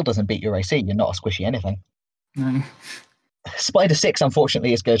 It still doesn't beat your AC. You're not a squishy anything. No. Spider 6,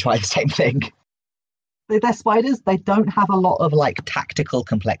 unfortunately, is going to try the same thing. They're spiders. They don't have a lot of tactical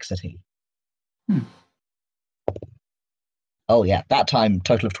complexity. Oh yeah, that time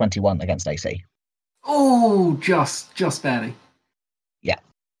total of 21 against AC. Oh, just barely. Yeah.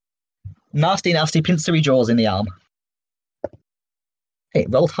 Nasty pincery jaws in the arm. It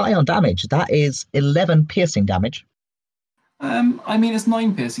rolled high on damage. That is 11 piercing damage. I mean, it's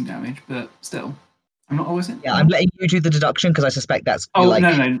 9 piercing damage, but still. I'm not always. Yeah, I'm letting you do the deduction because I suspect that's. Oh,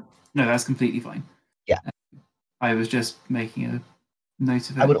 no, that's completely fine. Yeah. I was just making a note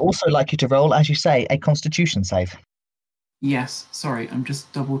of it. I would also like you to roll, as you say, a Constitution save. Yes, sorry, I'm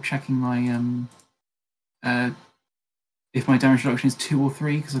just double checking my if my damage reduction is 2 or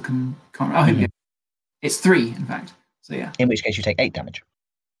 3 because I can't. Oh, here we go. It's 3, in fact. So yeah. In which case you take 8 damage.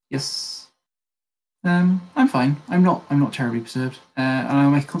 Yes. I'm fine. I'm not terribly perturbed. And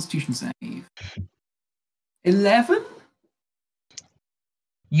I'll make a Constitution save. 11.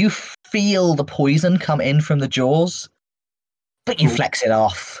 You feel the poison come in from the jaws, but you flex it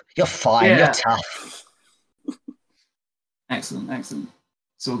off. You're fine. Yeah. You're tough. Excellent.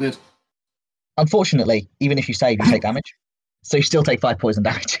 It's all good. Unfortunately, even if you save, you take damage. So you still take 5 poison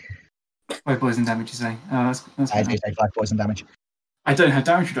damage. 5 poison damage, you say? Oh, that's I do take 5 poison damage. I don't have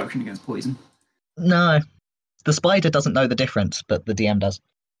damage reduction against poison. No. The spider doesn't know the difference, but the DM does.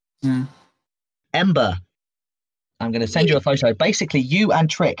 Yeah. Ember, I'm going to send you a photo. Basically, you and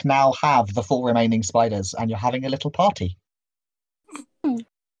Trick now have the 4 remaining spiders, and you're having a little party.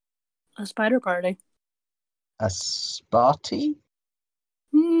 A spider party. A sparty?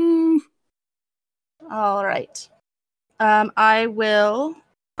 All right. I will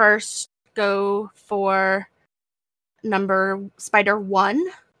first go for spider 1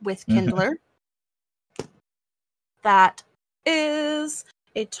 with Kindler. That is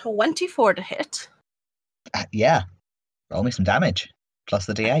a 24 to hit. Yeah. Roll me some damage. Plus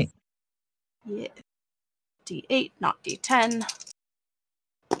the D8. Yeah. D8, not D10.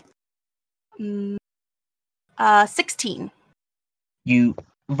 16. You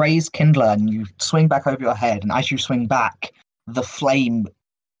raise Kindler and you swing back over your head, and as you swing back, the flame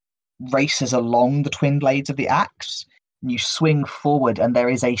races along the twin blades of the axe, and you swing forward, and there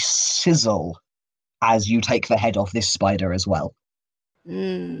is a sizzle as you take the head off this spider as well.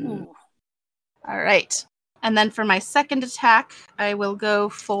 All right. And then for my second attack, I will go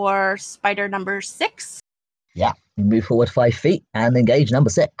for spider number 6. Yeah, you move forward 5 feet and engage number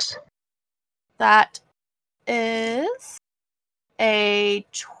 6. That is a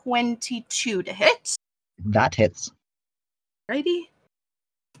 22 to hit. That hits. Righty.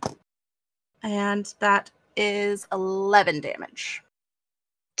 And that is 11 damage.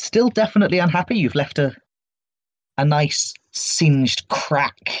 Still definitely unhappy. You've left a nice singed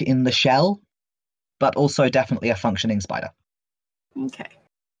crack in the shell, but also definitely a functioning spider. Okay.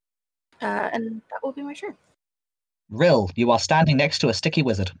 And that will be my turn. Rill, you are standing next to a sticky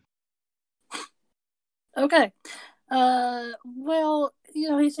wizard. Okay. Well,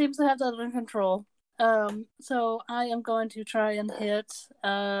 he seems to have that under control. So I am going to try and hit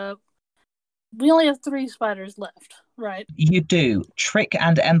We only have 3 spiders left, right? You do. Trick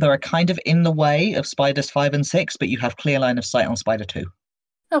and Ember are kind of in the way of spiders 5 and 6, but you have clear line of sight on spider 2.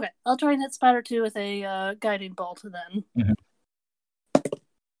 Okay, I'll try and hit spider 2 with a guiding bolt then. Mhm.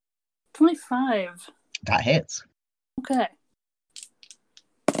 25. That hits. Okay.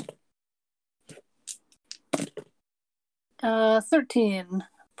 Uh, 13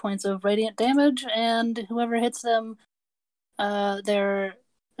 points of radiant damage, and whoever hits them, they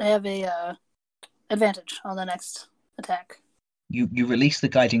have a advantage on the next attack. You release the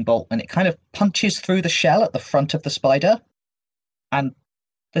guiding bolt, and it kind of punches through the shell at the front of the spider, and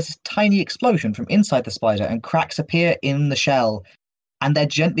there's this tiny explosion from inside the spider, and cracks appear in the shell, and they're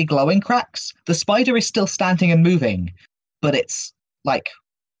gently glowing cracks. The spider is still standing and moving, but it's like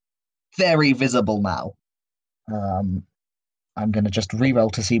very visible now. I'm going to just re-roll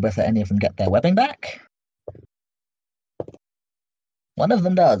to see whether any of them get their webbing back. One of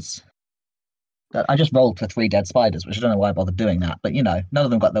them does. I just rolled for 3 dead spiders, which I don't know why I bothered doing that, but none of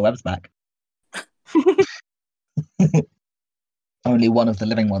them got their webs back. Only one of the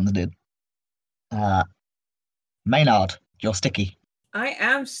living ones did. Maynard, you're sticky. I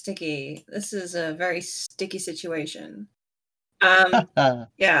am sticky. This is a very sticky situation.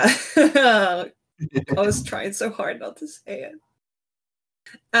 Yeah. I was trying so hard not to say it.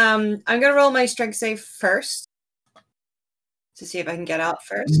 I'm gonna roll my strength save first to see if I can get out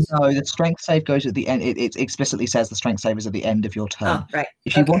first. No, the strength save goes at the end. It explicitly says the strength save is at the end of your turn. Oh, right.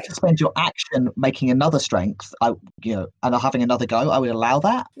 If you want to spend your action making another strength, and having another go, I would allow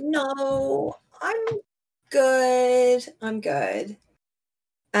that. No, I'm good.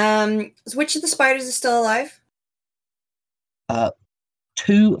 So which of the spiders is still alive?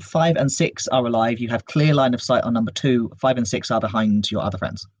 2, 5, and 6 are alive. You have clear line of sight on number 2. 5 and 6 are behind your other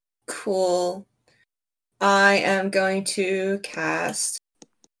friends. Cool. I am going to cast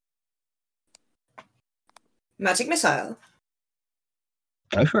Magic Missile.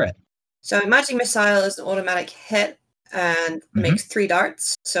 Go for it. So Magic Missile is an automatic hit and makes 3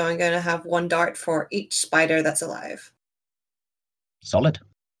 darts. So I'm going to have 1 dart for each spider that's alive. Solid.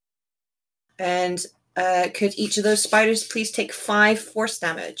 And could each of those spiders please take 5 force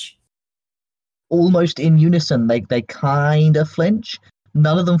damage? Almost in unison, they kind of flinch.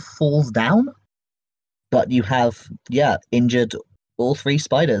 None of them falls down, but you have injured all 3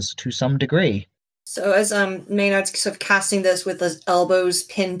 spiders to some degree. So as Maynard's sort of casting this with his elbows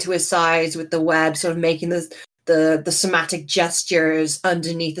pinned to his sides, with the web sort of making the somatic gestures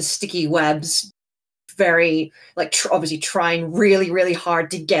underneath the sticky webs, very obviously trying really, really hard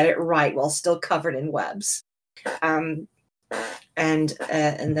to get it right while still covered in webs, and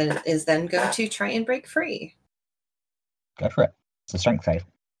then is then going to try and break free. Go for it. It's a strength save.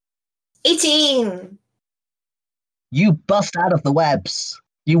 18. You bust out of the webs.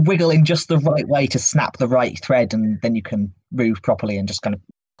 You wiggle in just the right way to snap the right thread, and then you can move properly and just kind of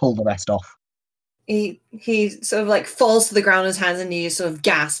pull the rest off. He sort of falls to the ground on his hands and knees, sort of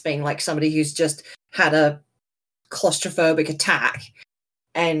gasping like somebody who's just had a claustrophobic attack,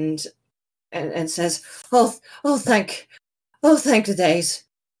 and says, "Oh, thank the days.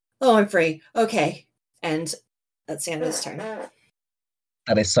 Oh, I'm free. Okay." And that's the end of his turn.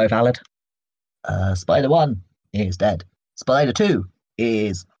 That is so valid. Spider 1 is dead. Spider 2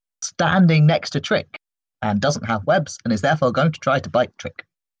 is standing next to Trick and doesn't have webs and is therefore going to try to bite Trick.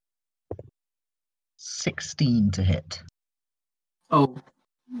 16 to hit. Oh,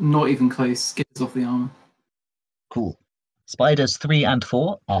 not even close. Skids off the armor. Cool. Spiders 3 and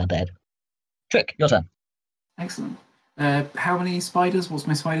 4 are dead. Trick, your turn. Excellent. How many spiders? What's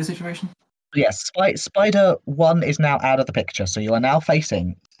my spider situation? Yes, Spider 1 is now out of the picture, so you are now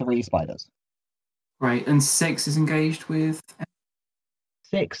facing 3 spiders. Right, and 6 is engaged with...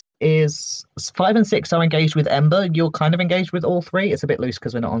 5 and 6 are engaged with Ember. You're kind of engaged with all 3. It's a bit loose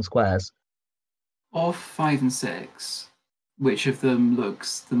because we're not on squares. Of 5 and 6, which of them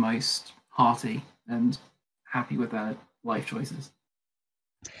looks the most hearty and happy with their life choices?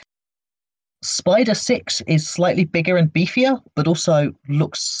 Spider 6 is slightly bigger and beefier, but also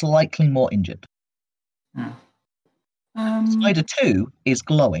looks slightly more injured. Yeah. Spider 2 is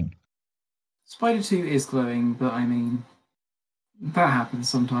glowing. Spider 2 is glowing, but I mean, that happens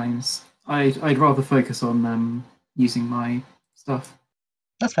sometimes. I'd rather focus on using my stuff.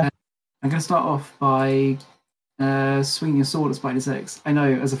 That's fair. I'm going to start off by swinging a sword at Spider 6. I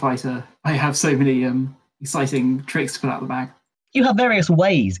know, as a fighter, I have so many exciting tricks to put out the bag. You have various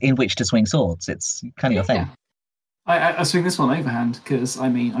ways in which to swing swords. It's kind of your thing. Yeah. I swing this one overhand because I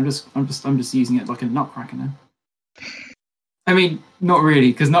mean I'm just using it like a nutcracker now. I mean, not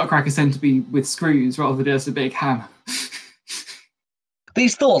really, because nutcrackers tend to be with screws rather than just a big hammer.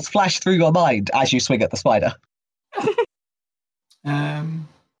 These thoughts flash through your mind as you swing at the spider.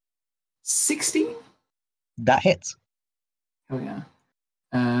 16? That hits. Oh yeah.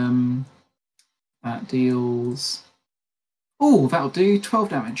 That deals. Oh, that'll do 12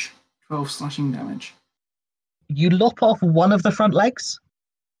 damage. 12 slashing damage. You lop off one of the front legs,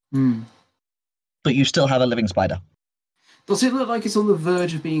 but you still have a living spider. Does it look like it's on the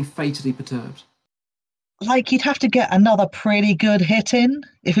verge of being fatally perturbed? Like, you'd have to get another pretty good hit in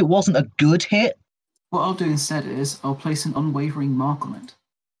if it wasn't a good hit. What I'll do instead is I'll place an unwavering mark on it.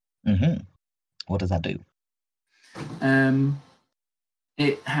 Mm-hmm. What does that do?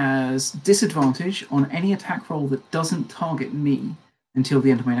 It has disadvantage on any attack roll that doesn't target me until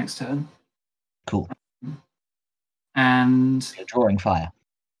the end of my next turn. Cool. And You're drawing fire.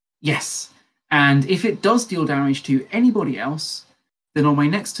 yes, and if it does deal damage to anybody else, then on my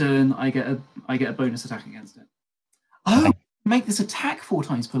next turn I get a bonus attack against it. Oh, Okay. make this attack 4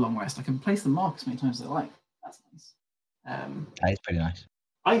 times per long rest. I can place the mark as many times as I like. That's nice. That is pretty nice.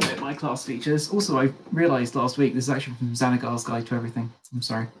 I know my class features. Also, I realised last week this is actually from Xanagar's Guide to Everything. I'm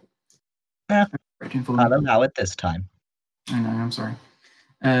sorry. Yeah. I I'll allow it this time. know, I'm sorry.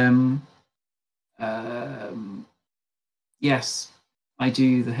 Yes, I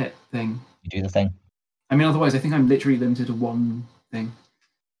do the hit thing. You do the thing. I mean, otherwise, I think I'm literally limited to one thing.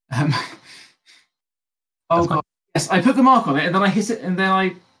 Oh, That's God. Yes, I put the mark on it, and then I hit it, and then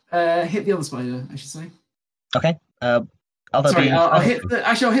I hit the other spider, I should say. Okay. Sorry, I'll hit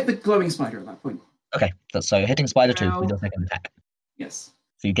the glowing spider at that point. Okay, so hitting spider 2 Now- with your second attack. Yes.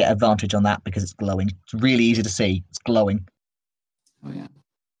 So you get advantage on that because it's glowing. It's really easy to see. It's glowing. Oh, yeah.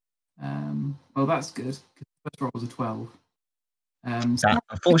 Well, that's good, because the first roll was a 12.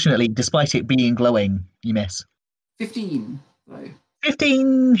 Unfortunately, despite it being glowing, you miss. 15, though.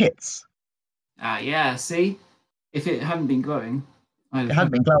 15 hits. Yeah, see? If it hadn't been glowing, I'd It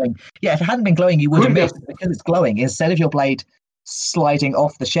hadn't been glowing. Yeah, if it hadn't been glowing, you would have Wouldn't missed. Because it's glowing, instead of your blade sliding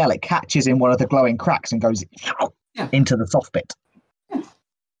off the shell, it catches in one of the glowing cracks and goes into the soft bit.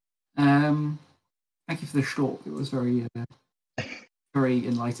 Thank you for the stalk. It was very, very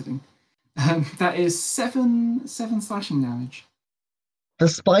enlightening. That is 7 slashing damage. The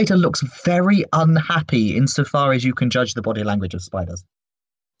spider looks very unhappy insofar as you can judge the body language of spiders.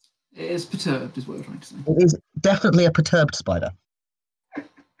 It is perturbed, is what I'm trying to say. It is definitely a perturbed spider.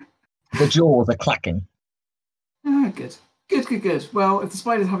 The jaws are clacking. Good. Good. Well, if the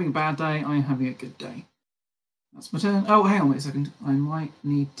spider's having a bad day, I'm having a good day. That's my turn. Oh, hang on, wait a second. I might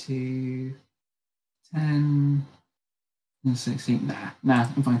need to 10 and 16. Nah,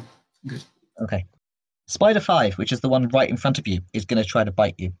 I'm fine. I'm good. Okay. Spider 5, which is the one right in front of you, is going to try to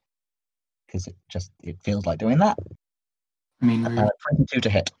bite you. Because it feels like doing that. I mean, 22 to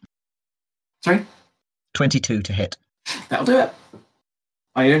hit. sorry? 22 to hit. That'll do it.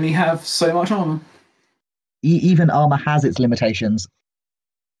 I only have so much armor. Even armor has its limitations,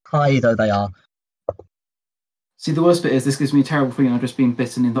 high though they are. See, the worst bit is this gives me a terrible feeling I've just been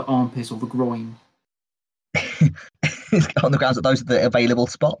bitten in the armpit or the groin. On the grounds that those are the available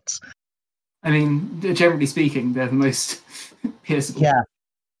spots. I mean, generally speaking, they're the most pierceable. Yeah.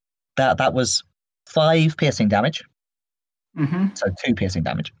 That was 5 piercing damage. Mm-hmm. So 2 piercing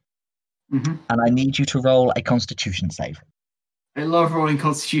damage. Mm-hmm. And I need you to roll a constitution save. I love rolling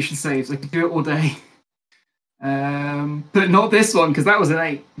constitution saves. I could do it all day. But not this one, because that was an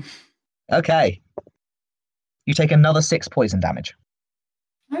 8. Okay. You take another 6 poison damage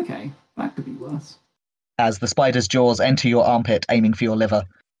Okay, that could be worse. as the spider's jaws enter your armpit, aiming for your liver.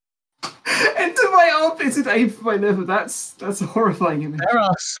 Enter my armpit and aim for my liver. That's a horrifying image. There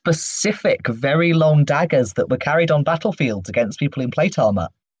are specific, very long daggers that were carried on battlefields against people in plate armor,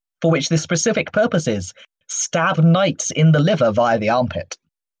 for which the specific purpose is stab knights in the liver via the armpit.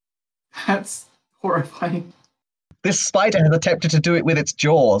 That's horrifying. This spider has attempted to do it with its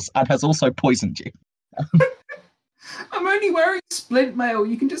jaws and has also poisoned you. I'm only wearing splint mail.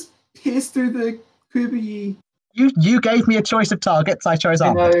 You can just pierce through the Kubi. You gave me a choice of targets. I chose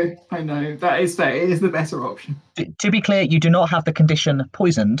armpit. I know. That is fair. It is the better option. To be clear, you do not have the condition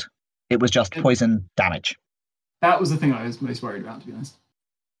poisoned. It was just poison damage. That was the thing I was most worried about, to be honest.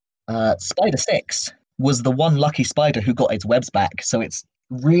 Spider 6 was the one lucky spider who got its webs back, so it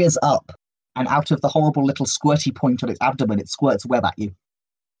rears up, and out of the horrible little squirty point on its abdomen, it squirts web at you.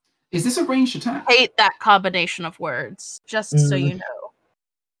 Is this a ranged attack? Hate that combination of words, just so you know.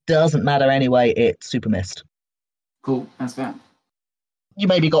 Doesn't matter anyway, it's super missed. Cool, that's that. You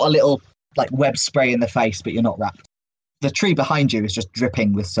maybe got a little web spray in the face, but you're not wrapped. The tree behind you is just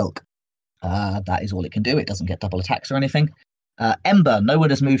dripping with silk. That is all it can do. It doesn't get double attacks or anything. Ember, no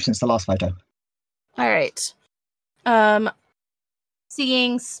one has moved since the last photo. All right.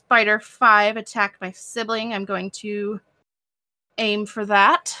 seeing Spider 5 attack my sibling, I'm going to aim for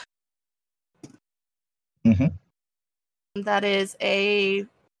that. Mm-hmm. That is a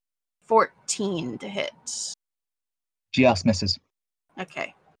 14 to hit. Just misses.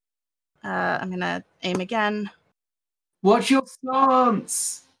 Okay. I'm going to aim again. Watch your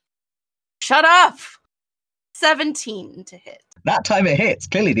stance! Shut up! 17 to hit. That time it hits.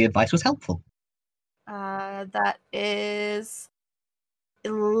 Clearly the advice was helpful. That is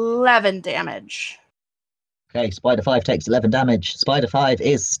 11 damage. Okay, Spider 5 takes 11 damage. Spider 5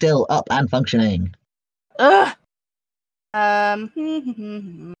 is still up and functioning. Ugh! Do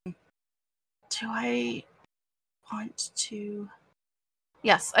I want to...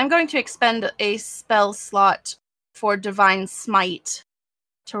 Yes, I'm going to expend a spell slot for Divine Smite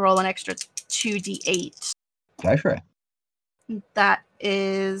to roll an extra 2d8. Go for it. That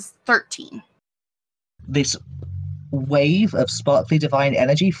is 13. This wave of sparkly divine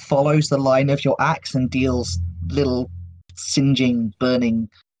energy follows the line of your axe and deals little singeing, burning,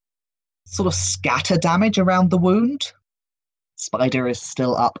 sort of scatter damage around the wound. Spider is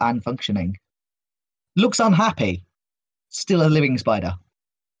still up and functioning. Looks unhappy. Still a living spider.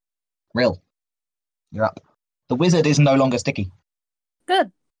 Rill, you're up. The wizard is no longer sticky.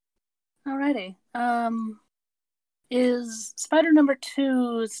 Good. Alrighty. Is spider number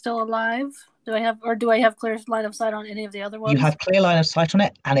 2 still alive? Do I have clear line of sight on any of the other ones? You have clear line of sight on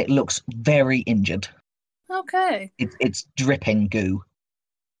it, and it looks very injured. Okay. It's dripping goo.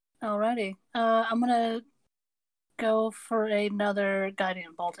 Alrighty. I'm gonna go for another guiding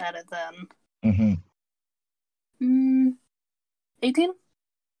bolt at it then. Mm-hmm. 18?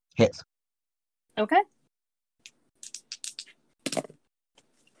 Hits. Okay.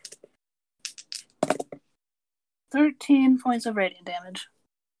 "13 points of radiant damage."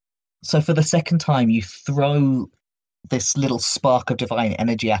 So for the second time, you throw this little spark of divine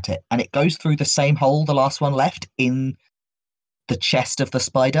energy at it, and it goes through the same hole the last one left in the chest of the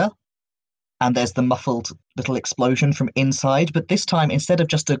spider. And there's the muffled little explosion from inside. But this time, instead of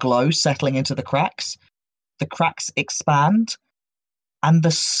just a glow settling into the cracks expand, and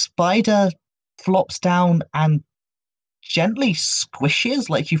the spider flops down and gently squishes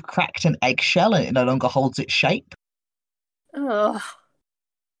like you've cracked an eggshell and it no longer holds its shape. Ugh.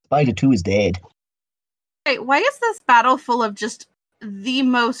 Spider 2 is dead. Wait, why is this battle full of just the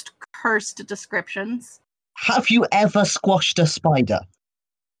most cursed descriptions? Have you ever squashed a spider?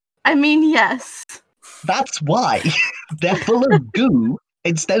 I mean, yes. That's why. They're full of goo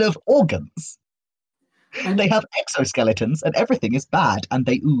instead of organs. And They have exoskeletons and everything is bad and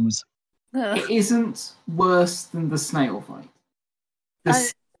they ooze. Ugh. it isn't worse than the snail fight. The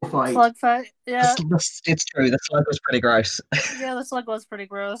snail fight. Slug fight. Yeah. It's true, the slug was pretty gross. Yeah, the slug was pretty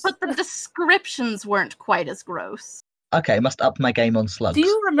gross. But the descriptions weren't quite as gross. Okay, must up my game on slugs. Do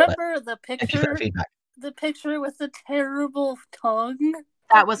you remember the Thank you for picture? that feedback. The picture with the terrible tongue?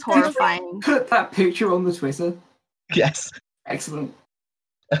 That was horrifying. Put that picture on the Twitter. Yes, Excellent.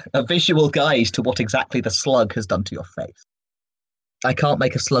 a visual guide to what exactly the slug has done to your face. I can't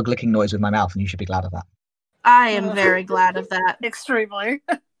make a slug licking noise with my mouth, and you should be glad of I am very glad of that. Extremely.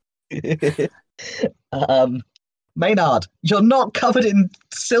 that. Maynard, you're not covered in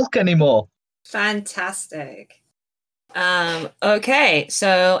silk anymore. Fantastic. Okay,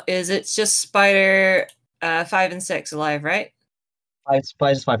 so is it just Spider 5 and 6 alive, right?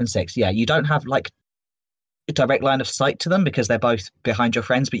 Spiders 5 and 6, yeah. You don't have like a direct line of sight to them because they're both behind your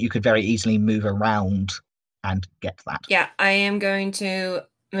friends, but you could very easily move around and get that. Yeah, I am going to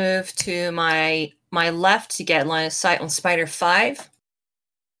move to my left to get line of sight on Spider 5.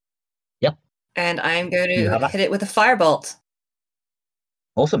 Yep. And I'm going You have to that. hit it with a firebolt.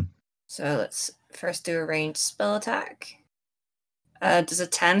 Awesome. So let's first do a ranged spell attack. Does a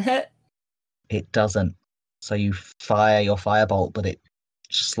 10 hit? It doesn't. So you fire your firebolt, but it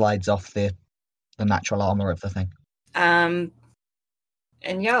slides off the natural armor of the thing. And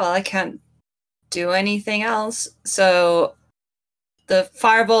yeah, well, I can't do anything else. So the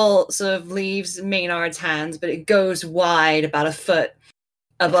firebolt sort of leaves Maynard's hands, but it goes wide about a foot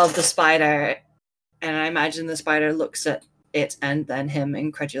above the spider. And I imagine the spider looks at it and then him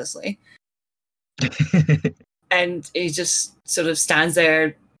incredulously. And he just sort of stands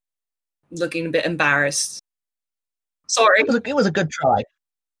there looking a bit embarrassed. Sorry. It was a good try,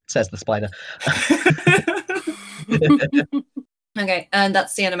 says the spider. Okay, and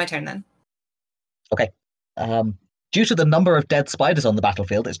that's the end of my turn then. Due to the number of dead spiders on the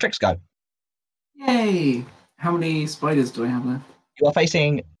battlefield, it's Trick's go. Yay! How many spiders do I have left? You are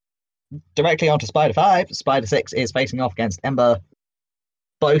facing directly onto Spider 5. Spider 6 is facing off against Ember.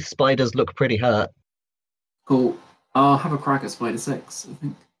 Both spiders look pretty hurt. Cool. I'll have a crack at Spider 6, I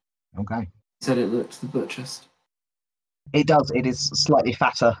think. Okay. He said it looked the butchest. It does. It is slightly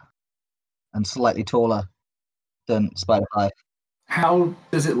fatter and slightly taller than Spider 5. How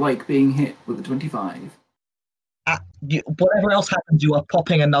does it like being hit with a 25? Whatever else happens, you are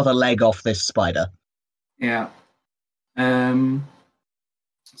popping another leg off this spider. Yeah.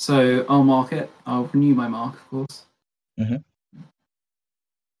 So I'll mark it. I'll renew my mark, of course. Mhm.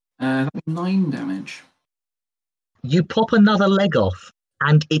 That'll be 9 damage. You pop another leg off,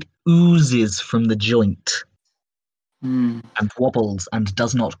 and it oozes from the joint and wobbles and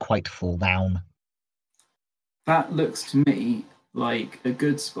does not quite fall down. That looks to me like a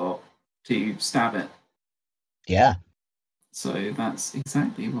good spot to stab it. Yeah. So that's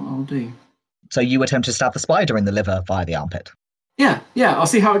exactly what I'll do. So you attempt to stab the spider in the liver via the armpit. Yeah, I'll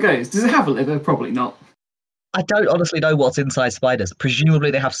see how it goes. Does it have a liver? Probably not. I don't honestly know what's inside spiders. Presumably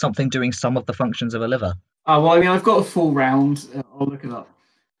they have something doing some of the functions of a liver. Oh, well, I mean, I've got a full round. I'll look it up.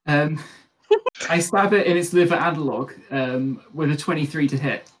 I stab it in its liver analog with a 23 to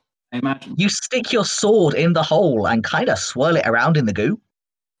hit, I imagine. You stick your sword in the hole and kind of swirl it around in the goo.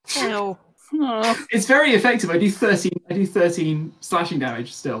 Ew. Oh, It's very effective. I do 13 slashing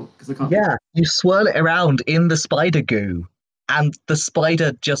damage still because I can't. Yeah, you swirl it around in the spider goo, and the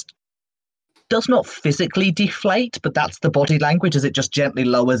spider just does not physically deflate, but that's the body language as it just gently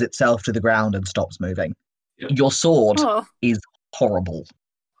lowers itself to the ground and stops moving. Yep. Your sword oh. is horrible.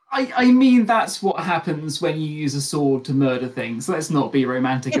 I mean, that's what happens when you use a sword to murder things. Let's not be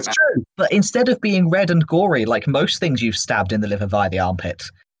romantic It's about true, but instead of being red and gory like most things you've stabbed in the liver via the armpit,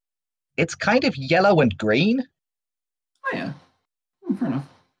 it's kind of yellow and green. Oh, yeah. Fair enough.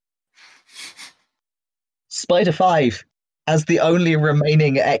 Spider 5, as the only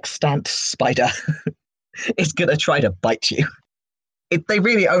remaining extant spider, is going to try to bite you. They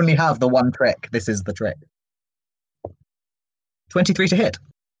really only have the one trick. This is the trick. 23 to hit.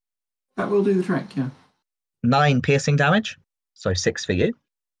 That will do the trick, yeah. 9 piercing damage, so 6 for you.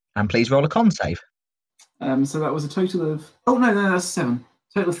 And please roll a con save. So that was a total of... Oh, no, that's 7.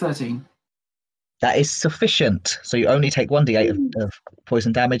 Total of 13. That is sufficient. So you only take 1d8 of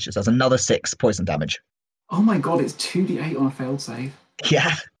poison damage. So that's another 6 poison damage. Oh my god, it's 2d8 on a failed save.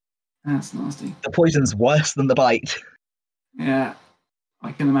 Yeah, That's nasty. the poison's worse than the bite. Yeah,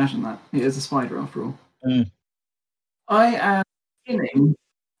 I can imagine that. It is a spider after all. Mm. I am beginning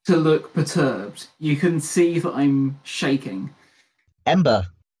to look perturbed. You can see that I'm shaking. Ember,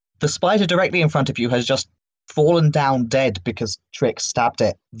 the spider directly in front of you has just fallen down dead because Trick stabbed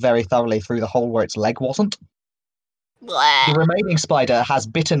it very thoroughly through the hole where its leg wasn't. The remaining spider has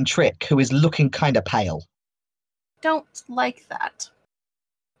bitten Trick, who is looking kind of pale. Don't like that.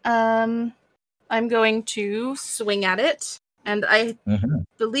 I'm going to swing at it, and I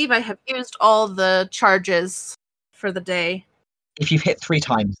believe I have used all the charges for the day. If you've hit 3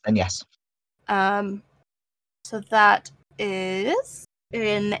 times, then yes. So that is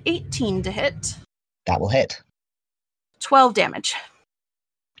an 18 to hit. That will hit. 12 damage.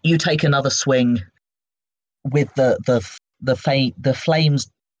 You take another swing with the flames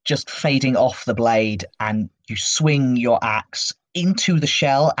just fading off the blade, and you swing your axe into the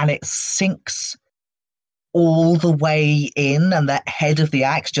shell, and it sinks all the way in, and the head of the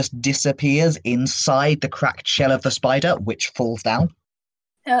axe just disappears inside the cracked shell of the spider, which falls down.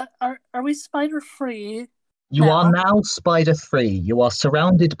 Are we spider free? You are now spider free. You are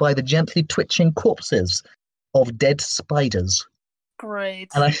surrounded by the gently twitching corpses of dead spiders. Great.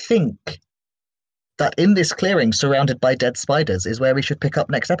 And I think that in this clearing surrounded by dead spiders is where we should pick up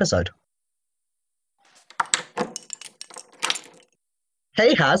next episode.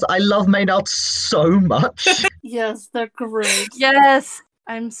 Hey Haz, I love Maynard so much. Yes, they're great. Yes,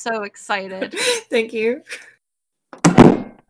 I'm so excited. Thank you.